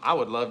 I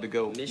would love to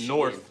go Michigan.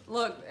 north.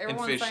 Look,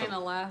 everyone's fish saying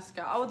some.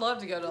 Alaska. I would love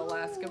to go to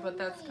Alaska, but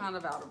that's kind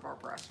of out of our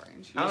price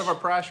range. Out of our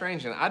price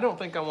range, and I don't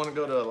think I want to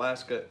go to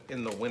Alaska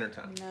in the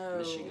wintertime. No,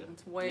 Michigan.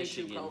 it's way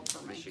Michigan. too cold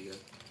for me. Michigan.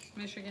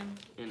 Michigan,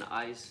 And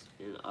ice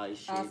ice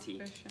shanty.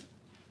 fishing.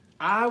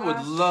 I would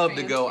Ice love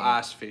to go fishing.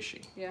 ice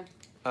fishing. Yeah.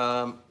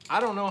 I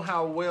don't know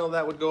how well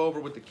that would go over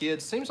with the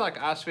kids. Seems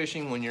like ice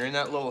fishing when you're in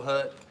that little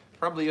hut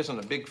probably isn't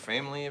a big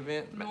family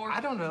event. But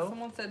I don't know.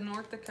 Someone said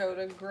North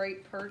Dakota,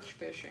 great perch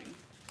fishing.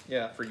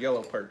 Yeah, for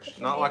yellow perch.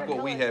 Not like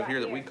what we have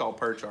here that we call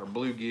perch, or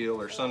bluegill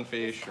or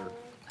sunfish or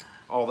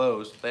all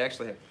those. They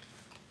actually have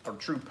a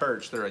true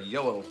perch. They're a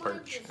yellow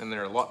perch, and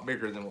they're a lot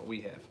bigger than what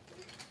we have.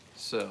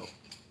 So,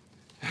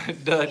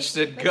 Dutch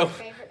said,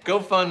 go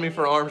fund me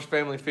for Arms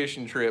family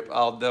fishing trip.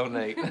 I'll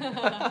donate.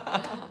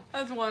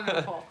 That's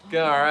wonderful.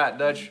 Yeah, all right,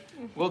 Dutch.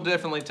 We'll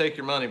definitely take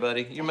your money,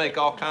 buddy. You make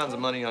all kinds of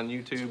money on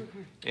YouTube,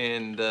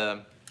 and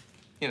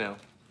you know.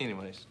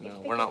 Anyways,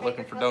 no, we're not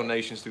looking for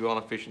donations to go on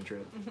a fishing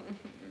trip.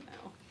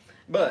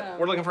 But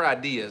we're looking for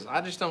ideas.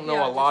 I just don't know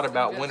Yeah, a lot just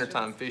about suggestions.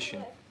 wintertime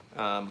fishing.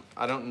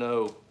 I don't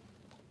know.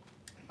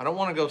 I don't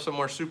want to go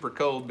somewhere super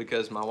cold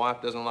because my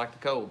wife doesn't like the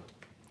cold.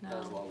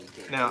 That's No. why we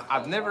can't. Now,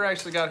 I've never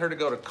actually got her to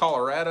go to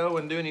Colorado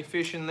and do any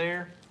fishing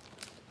there.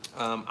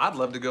 I'd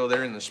love to go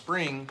there in the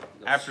spring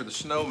after the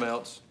snow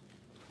melts.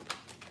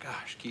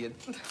 Gosh, kid.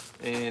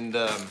 And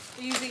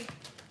Easy. and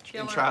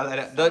Killer. try that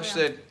out.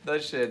 Slow down.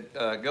 Dutch said,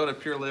 go to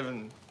Pure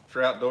Living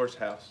for Outdoors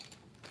House.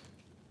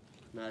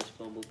 Nice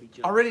Bumblebee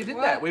jump. Already did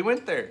that. What? We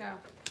went there. Yeah.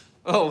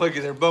 Oh, look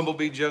at there.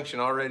 Bumblebee Junction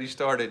already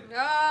started.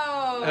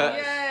 Oh, Uh,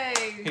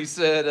 yay. He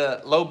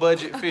said, low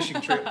budget fishing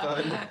trip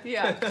fund.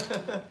 Yeah.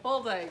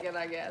 We'll take it,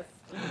 I guess.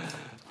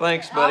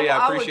 Thanks, buddy.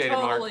 I appreciate I it,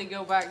 would Mark. totally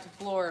go back to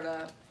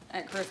Florida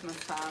at Christmas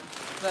time,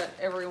 but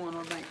everyone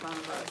would make fun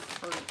of us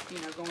for,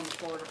 going to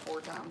Florida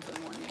 4 times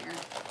in 1 year.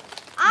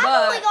 I've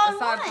But only gone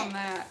aside once. from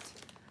that,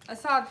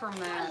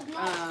 That is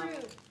not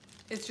true.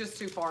 it's just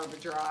too far of a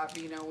drive.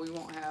 We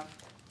won't have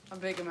a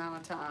big amount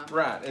of time.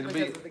 Right. It'll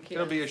because of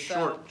the be a kids,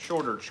 so-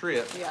 shorter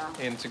trip. Yeah.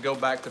 And to go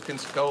back to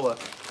Pensacola,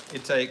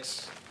 it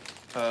takes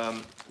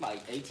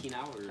Like 18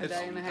 hours. A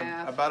day and a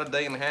half. about a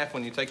day and a half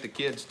when you take the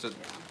kids Yeah.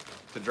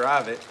 to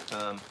drive it.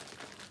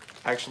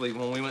 Actually,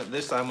 when we went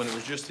this time, when it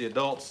was just the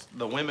adults,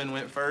 the women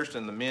went first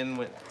and the men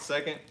went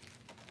second.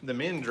 The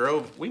men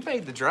drove. We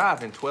made the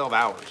drive in 12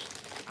 hours.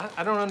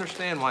 I don't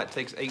understand why it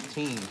takes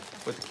 18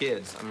 with the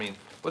kids. I mean,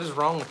 what is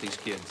wrong with these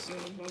kids?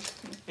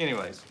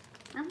 Anyways,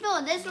 I'm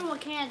filling this one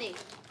with candy.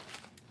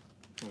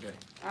 okay.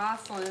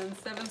 Iceland,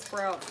 Seven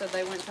Sprouts said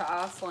they went to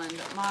Iceland.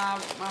 My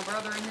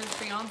brother and his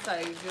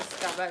fiance just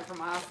got back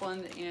from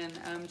Iceland in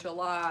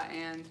July,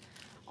 and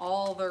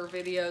all their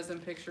videos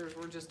and pictures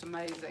were just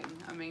amazing.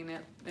 I mean,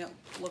 it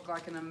looked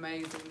like an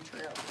amazing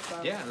trip.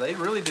 So, Yeah, they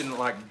really didn't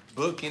like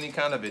book any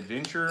kind of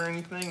adventure or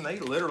anything. They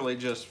literally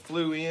just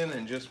flew in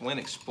and just went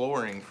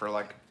exploring for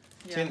like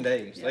 10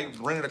 days. Yeah. They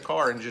rented a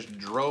car and just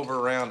drove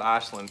around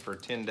Iceland for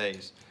 10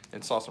 days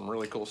and saw some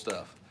really cool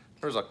stuff.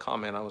 There was a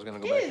comment I was going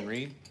to go back and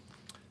read.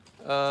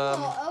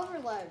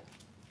 Overload.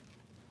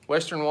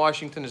 Western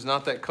Washington is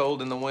not that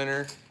cold in the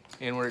winter,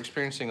 and we're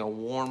experiencing a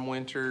warm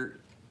winter.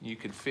 You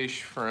could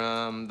fish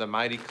from the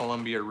mighty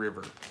Columbia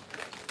River.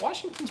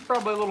 Washington's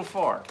probably a little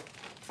far.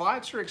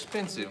 Flights are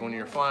expensive when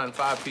you're flying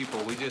 5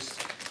 people. We just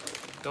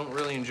don't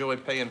really enjoy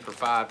paying for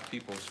 5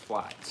 people's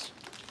flights.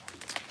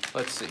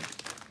 Let's see.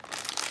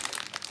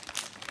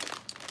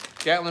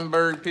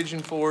 Gatlinburg, Pigeon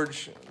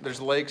Forge,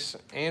 there's lakes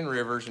and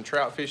rivers and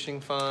trout fishing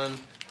fun.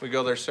 We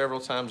go there several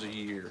times a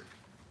year.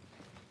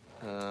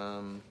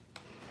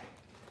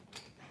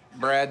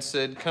 Brad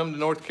said, come to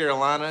North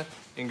Carolina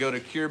and go to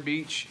Cure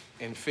Beach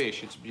and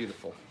fish. It's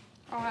beautiful.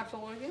 I'll have to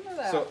look into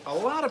that. So a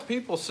lot of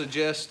people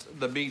suggest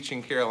the beach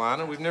in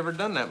Carolina. We've never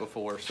done that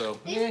before, so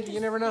yeah,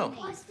 you never know.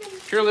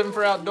 Pure Living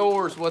for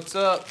Outdoors, what's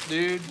up,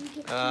 dude?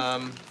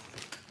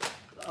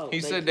 Oh, He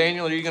thank said, you.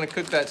 Daniel, are you gonna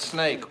cook that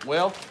snake?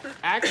 Well,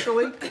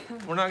 actually,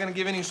 we're not gonna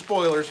give any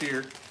spoilers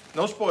here.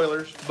 No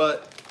spoilers,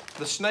 but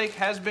the snake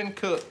has been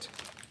cooked.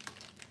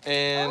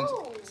 And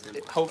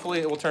hopefully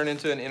it will turn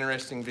into an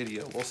interesting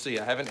video. We'll see.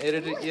 I haven't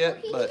edited it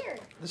yet, but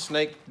the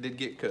snake did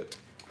get cooked.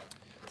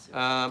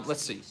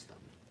 Let's see.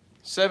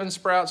 Seven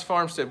Sprouts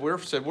Farmstead. We're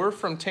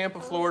from Tampa,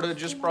 Florida.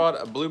 Just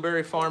brought a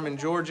blueberry farm in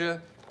Georgia.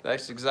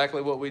 That's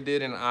exactly what we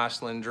did in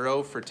Iceland.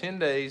 Drove for 10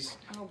 days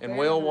and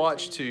whale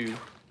watched too.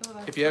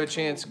 If you have a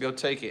chance, go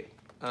take it.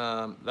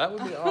 That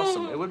would be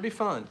awesome. It would be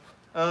fun.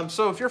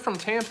 So if you're from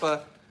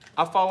Tampa,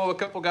 I follow a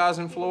couple guys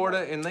in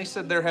Florida, and they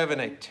said they're having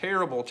a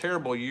terrible,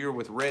 terrible year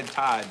with red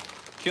tide,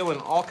 killing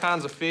all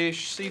kinds of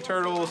fish, sea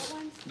turtles,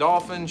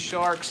 dolphins,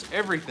 sharks,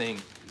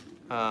 everything.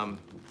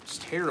 It's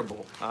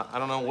terrible. I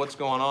don't know what's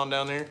going on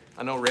down there.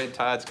 I know red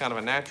tide's kind of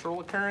a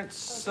natural occurrence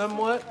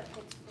somewhat,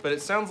 but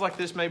it sounds like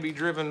this may be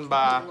driven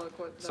by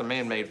some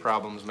man-made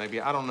problems maybe.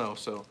 I don't know.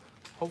 So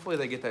hopefully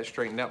they get that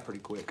straightened out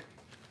pretty quick.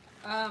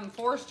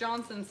 Forrest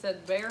Johnson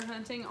said bear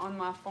hunting on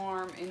my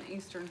farm in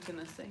eastern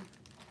Tennessee.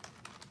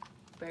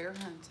 Bear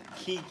hunting.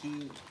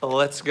 Kiki.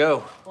 Let's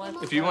go.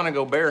 If you want to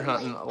go bear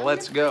hunting,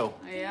 let's go.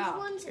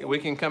 Yeah. We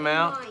can come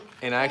out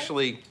and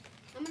actually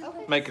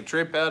make a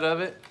trip out of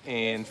it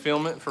and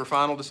film it for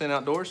Final Descent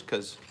Outdoors,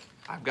 because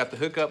I've got the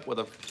hookup with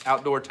an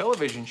outdoor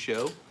television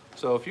show.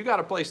 So if you got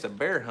a place to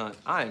bear hunt,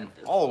 I am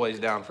always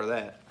down for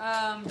that.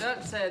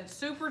 Doug said,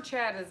 Super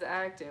Chat is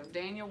active.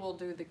 Daniel will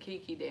do the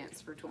Kiki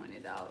dance for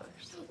 $20.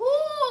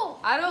 Ooh!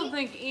 I don't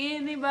think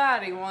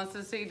anybody wants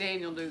to see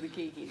Daniel do the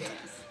Kiki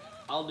dance.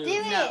 I'll do Do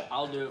it. it.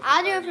 I'll do it.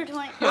 I'll do it for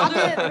 20. I'll I'll do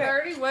do it it for for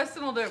 30.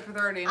 Weston will do it for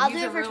 30. And I'll he's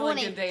do it a for really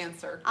 20. good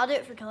dancer. I'll do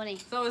it for 20.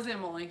 So is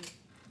Emily.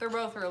 They're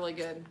both really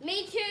good.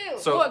 Me too.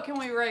 So What can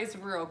we raise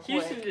real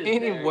quick?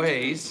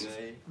 anyways,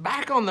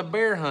 back on the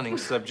bear hunting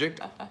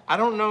subject, I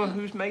don't know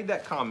who's made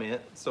that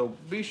comment, so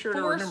be sure to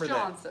Forrest remember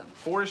Johnson. that.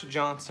 Forrest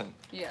Johnson.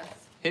 Yes.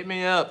 Hit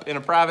me up in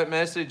a private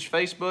message,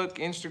 Facebook,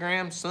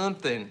 Instagram,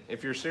 something.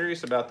 If you're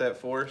serious about that,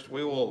 Forrest,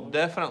 we will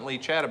definitely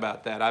chat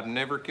about that. I've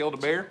never killed a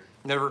bear.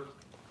 Never.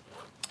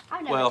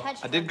 I've never Well,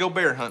 touched I did one. go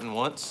bear hunting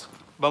once.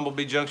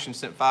 Bumblebee Junction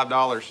sent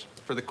 $5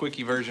 for the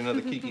quickie version of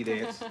the Kiki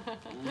dance.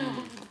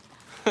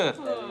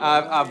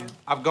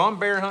 I've gone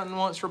bear hunting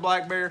once for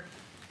black bear.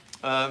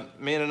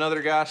 Me and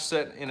another guy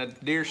sat in a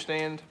deer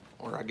stand,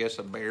 or I guess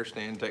a bear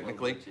stand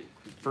technically,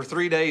 for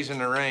 3 days in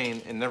the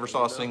rain and never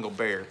saw a single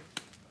bear.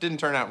 Didn't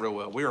turn out real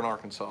well. We were in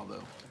Arkansas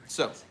though.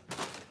 So,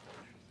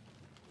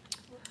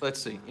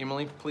 let's see.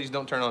 Emily, please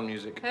don't turn on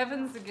music.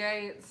 Heaven's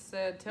Gate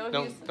said, tell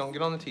Don't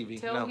get on the TV.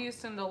 Tell No.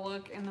 Houston to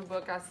look in the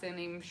book I sent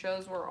him.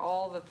 Shows where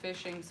all the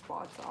fishing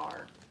spots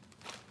are.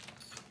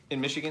 In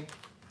Michigan?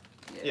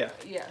 Yeah.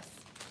 Yes.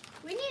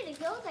 We need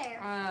to go there.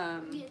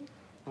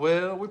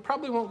 Well, we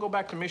probably won't go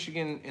back to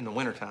Michigan in the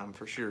wintertime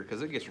for sure,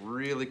 because it gets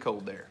really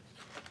cold there.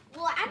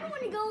 Well, I don't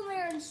want to go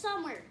there in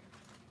summer.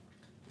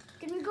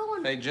 Can we go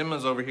in? Hey,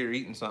 Gemma's over here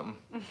eating something.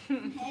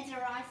 It's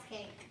a rice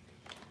cake.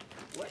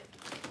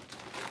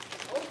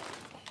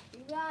 You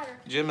got her.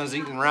 Gemma's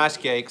eating rice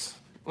cakes.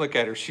 Look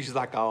at her. She's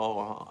like,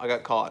 oh, I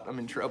got caught. I'm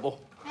in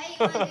trouble. Hey,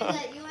 you want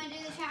to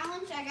do the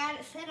challenge? I got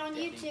it set on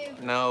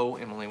YouTube. No,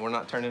 Emily, we're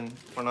not turning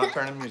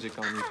music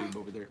on YouTube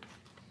over there.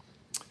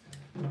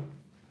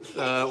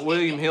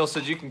 William Hill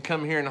said you can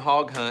come here and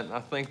hog hunt. I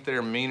think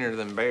they're meaner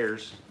than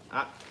bears.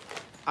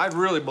 I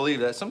really believe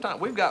that. Sometimes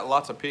we've got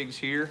lots of pigs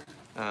here.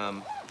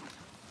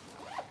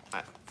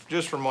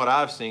 Just from what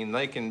I've seen,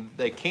 they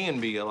can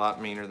be a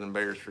lot meaner than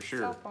bears for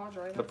sure.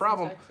 The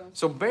problem,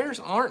 so bears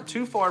aren't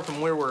too far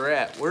from where we're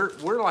at.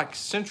 We're like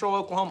central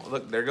Oklahoma.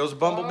 Look, there goes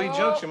Bumblebee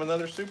Junction with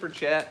another super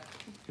chat.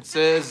 It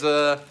says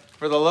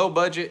for the low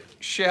budget,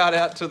 shout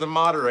out to the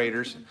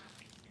moderators.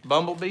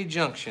 Bumblebee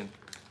Junction.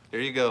 There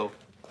you go.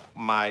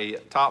 My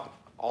top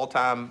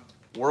all-time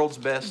world's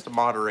best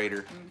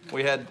moderator.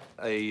 We had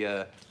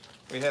a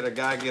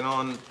guy get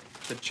on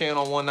the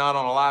channel one night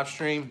on a live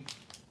stream,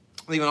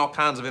 leaving all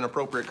kinds of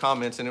inappropriate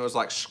comments, and it was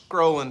like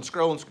scrolling,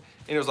 and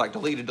it was like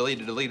deleted.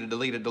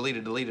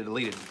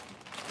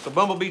 So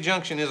Bumblebee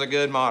Junction is a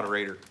good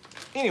moderator.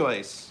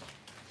 Anyways,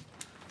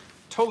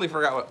 totally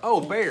forgot what.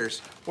 Oh,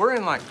 bears. We're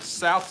in like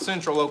south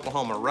central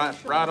Oklahoma,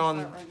 right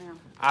on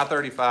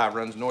I-35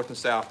 runs north and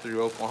south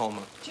through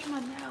Oklahoma.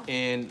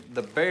 And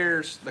the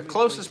bears, the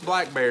closest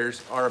black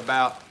bears are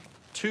about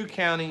 2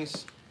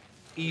 counties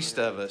east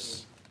of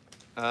us,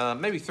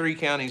 maybe 3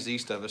 counties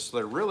east of us. So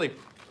they're really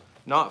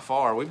not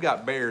far. We've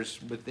got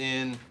bears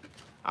within,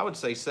 I would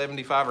say,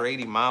 75 or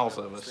 80 miles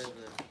of us.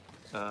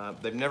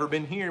 They've never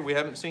been here. We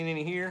haven't seen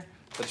any here,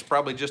 but it's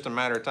probably just a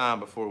matter of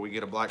time before we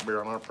get a black bear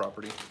on our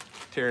property,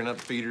 tearing up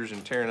feeders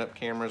and tearing up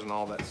cameras and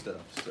all that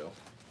stuff. So,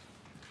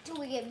 Till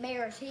we get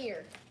bears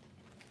here.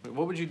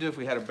 what would you do if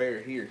we had a bear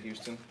here,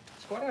 Houston?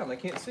 Squat down. They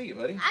can't see you,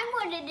 buddy. I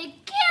wanted to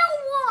kill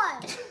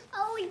one.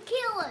 I would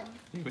kill him.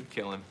 You would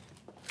kill him.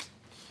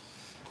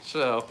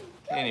 So,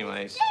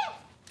 anyways.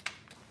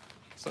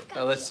 So,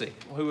 let's see.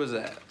 Who was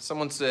that?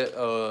 Someone said,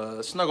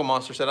 Snuggle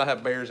Monster said, I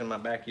have bears in my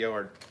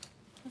backyard.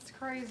 That's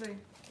crazy.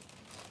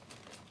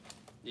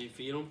 Do you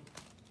feed them?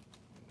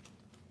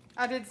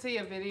 I did see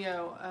a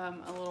video,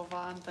 a little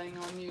Vine thing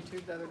on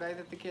YouTube the other day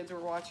that the kids were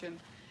watching,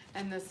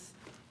 and this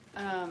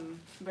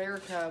bear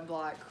cub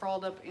like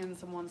crawled up in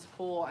someone's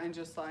pool and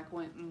just like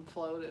went and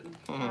floated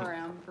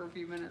around for a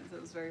few minutes. It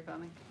was very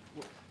funny.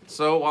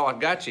 So while I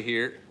got you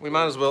here, we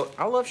might as well,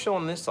 I love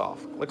showing this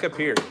off. Look up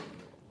here.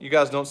 You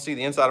guys don't see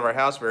the inside of our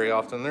house very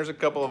often. There's a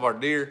couple of our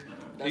deer.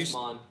 That's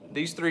mine.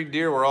 These 3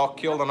 deer were all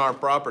killed on our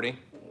property.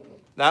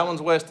 That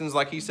one's Weston's,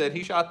 like he said,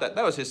 he shot that.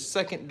 That was his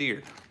second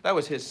deer. That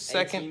was his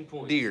second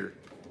deer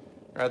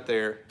right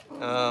there.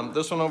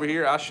 This one over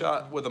here, I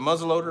shot with a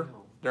muzzleloader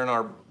during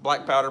our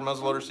black powder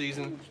muzzleloader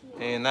season.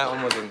 And that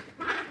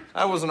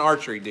one was an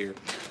archery deer.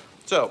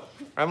 So,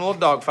 I'm a little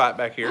dog fight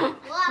back here.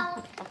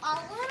 Well, a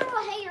little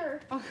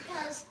hater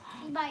because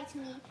he bites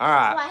me. All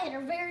right. So I hate her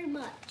very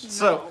much.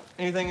 So,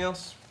 anything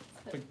else?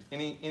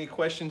 Any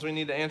questions we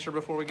need to answer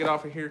before we get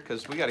off of here?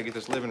 Because we got to get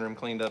this living room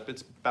cleaned up.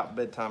 It's about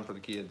bedtime for the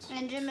kids.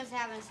 And Jim is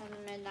having some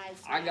midnight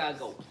snacks. I gotta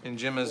go. And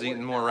Gemma's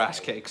eating more rice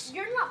cakes.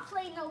 You're not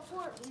playing no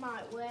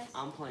Fortnite, Wes.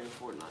 I'm playing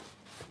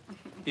Fortnite.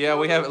 Yeah,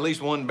 we have at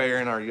least one bear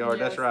in our yard.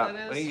 That's Yes, right.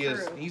 that He is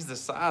is. true. He's the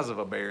size of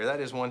a bear.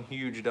 That is one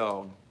huge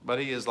dog. But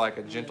he is like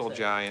a gentle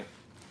giant.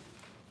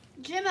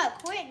 Jimma,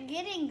 quit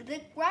getting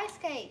the rice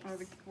cakes.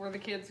 Were the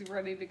kids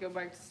ready to go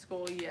back to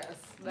school? Yes.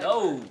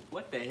 No,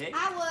 what the heck?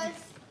 I was.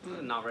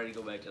 I'm not ready to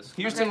go back to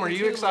school. Houston, were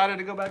you excited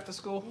to go back to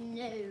school?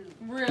 No.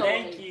 Really?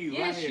 Thank you.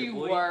 Yes, Right here, you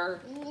boy. were.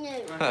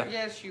 No.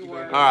 Yes, you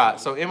were. All right,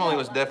 so Emily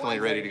was definitely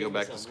ready to go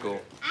back to school.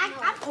 I'm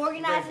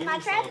organizing my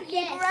traffic keeper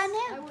Yes,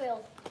 right I now.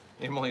 will.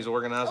 Emily's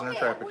organizing her Okay,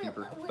 trapper I will,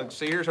 keeper. I will. Look,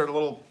 see, here's her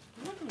little,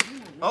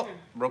 oh,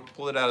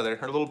 pull it out of there.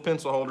 Her little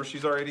pencil holder,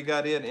 she's already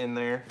got it in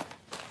there.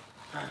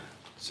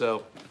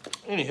 So,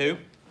 anywho,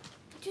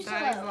 Just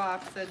Daddy's slow.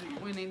 life said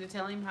we need to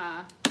tell him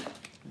hi.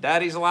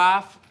 Daddy's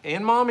life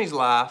and Mommy's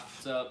life.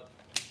 What's up?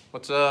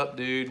 What's up,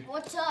 dude?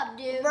 What's up,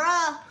 dude?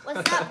 Bruh,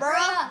 what's up,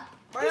 bruh?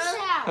 Peace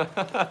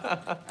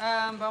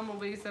out.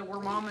 Bumblebee said, were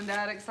Mom and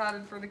Dad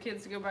excited for the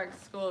kids to go back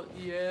to school?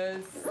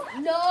 Yes.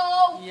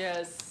 No.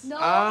 Yes. No.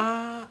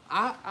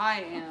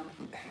 I am.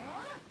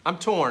 I'm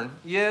torn.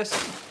 Yes.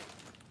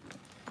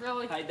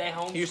 Really? Hey, they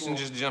homeschool. Houston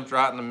just jumped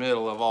right in the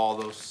middle of all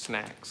those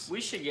snacks. We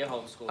should get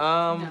homeschool.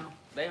 No.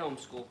 They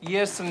homeschool.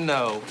 Yes and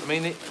no. I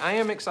mean, I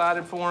am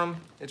excited for them.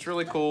 It's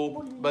really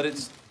cool, but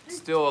it's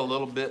still a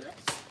little bit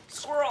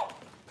Squirrel.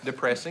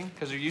 depressing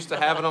because you're used to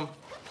having them.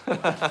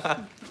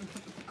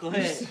 Go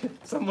ahead.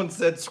 Someone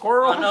said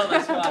squirrel. I know,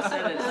 that's why I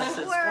said it. I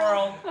said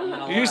squirrel. and then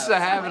I You're used to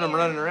laughed. having them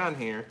running around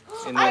here.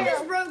 And I then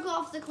just broke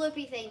off the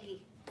clippy thingy.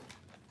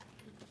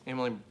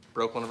 Emily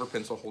broke one of her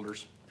pencil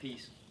holders.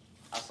 Peace.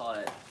 I saw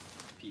that.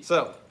 Peace.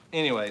 So,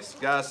 anyways,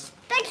 guys,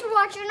 Thanks for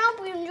watching. I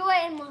hope you enjoy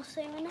it, and we'll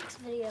see you in the next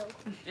video.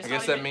 It's I not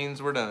guess that even-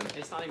 means we're done.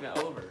 It's not even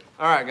over.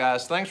 All right,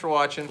 guys, thanks for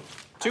watching.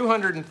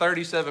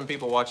 237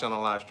 people watching on the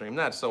live stream.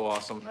 That's so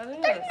awesome. That is.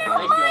 There's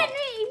no Thank y'all.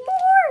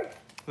 more.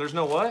 There's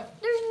no what?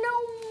 There's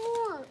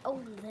no more. Oh,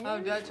 there. Oh,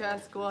 Dutch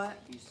asked what?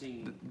 You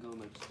seen going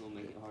back to school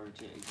make it harder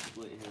to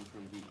exploit him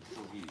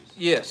for views.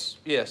 Yes,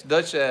 yes.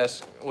 Dutch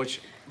ass,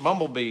 which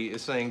Bumblebee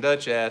is saying,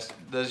 Dutch ass,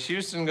 does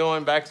Houston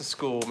going back to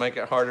school make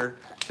it harder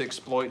to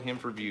exploit him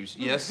for views?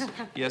 Yes,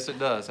 yes it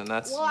does, and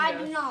that's... Well, I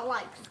do not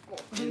like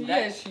school.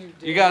 Yes, you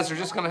do. You guys are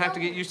just going to have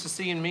to get used to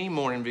seeing me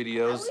more in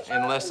videos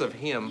and less of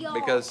him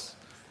because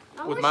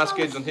with my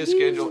schedule and his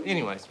schedule,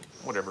 anyways,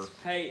 whatever.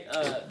 Hey,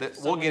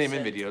 We'll get him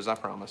in videos, I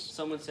promise.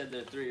 Someone said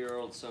their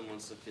 3-year-old son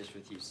wants to fish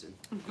with Houston.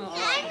 I'm not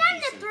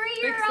a Fix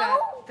 3-year-old. that.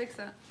 Fix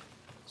that.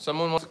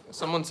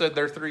 Someone said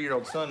their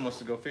 3-year-old son wants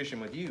to go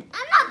fishing with you.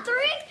 I'm not 3.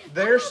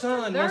 Their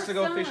son Their wants to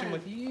go son. fishing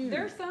with you.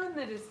 Their son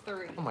that is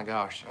 3. Oh my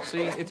gosh.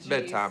 See, it's Jeez.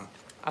 bedtime.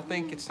 I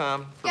think it's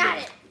time for Got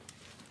bed. it.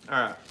 All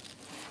right.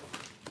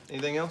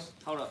 Anything else?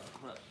 Hold up.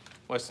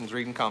 Weston's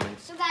reading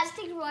comments. So guys,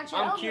 thanks for watching.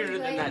 I I'm hope you cuter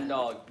than enjoyed that it.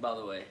 dog, by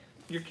the way.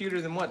 You're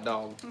cuter than what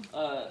dog?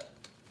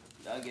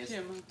 I guess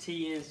Jim.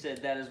 TN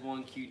said that is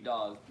one cute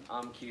dog.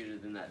 I'm cuter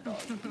than that dog.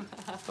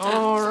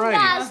 All So right.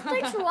 guys,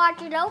 thanks for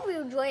watching. I hope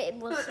you enjoyed it,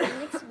 and we'll see you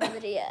next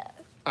video.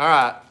 All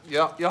right.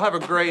 Y'all have a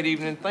great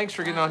evening. Thanks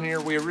for getting on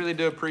here. We really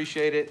do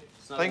appreciate it.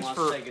 Someone Thanks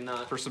wants to say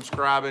goodnight. for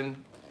subscribing.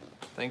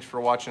 Thanks for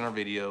watching our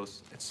videos.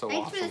 It's so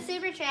Thanks awesome. for the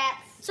super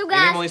chats. So And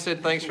guys, Emily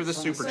said thanks for the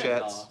super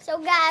chats.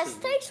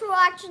 thanks for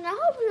watching. I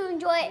hope you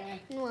enjoy it,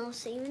 and we'll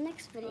see you in the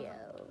next video.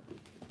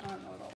 I don't know at all.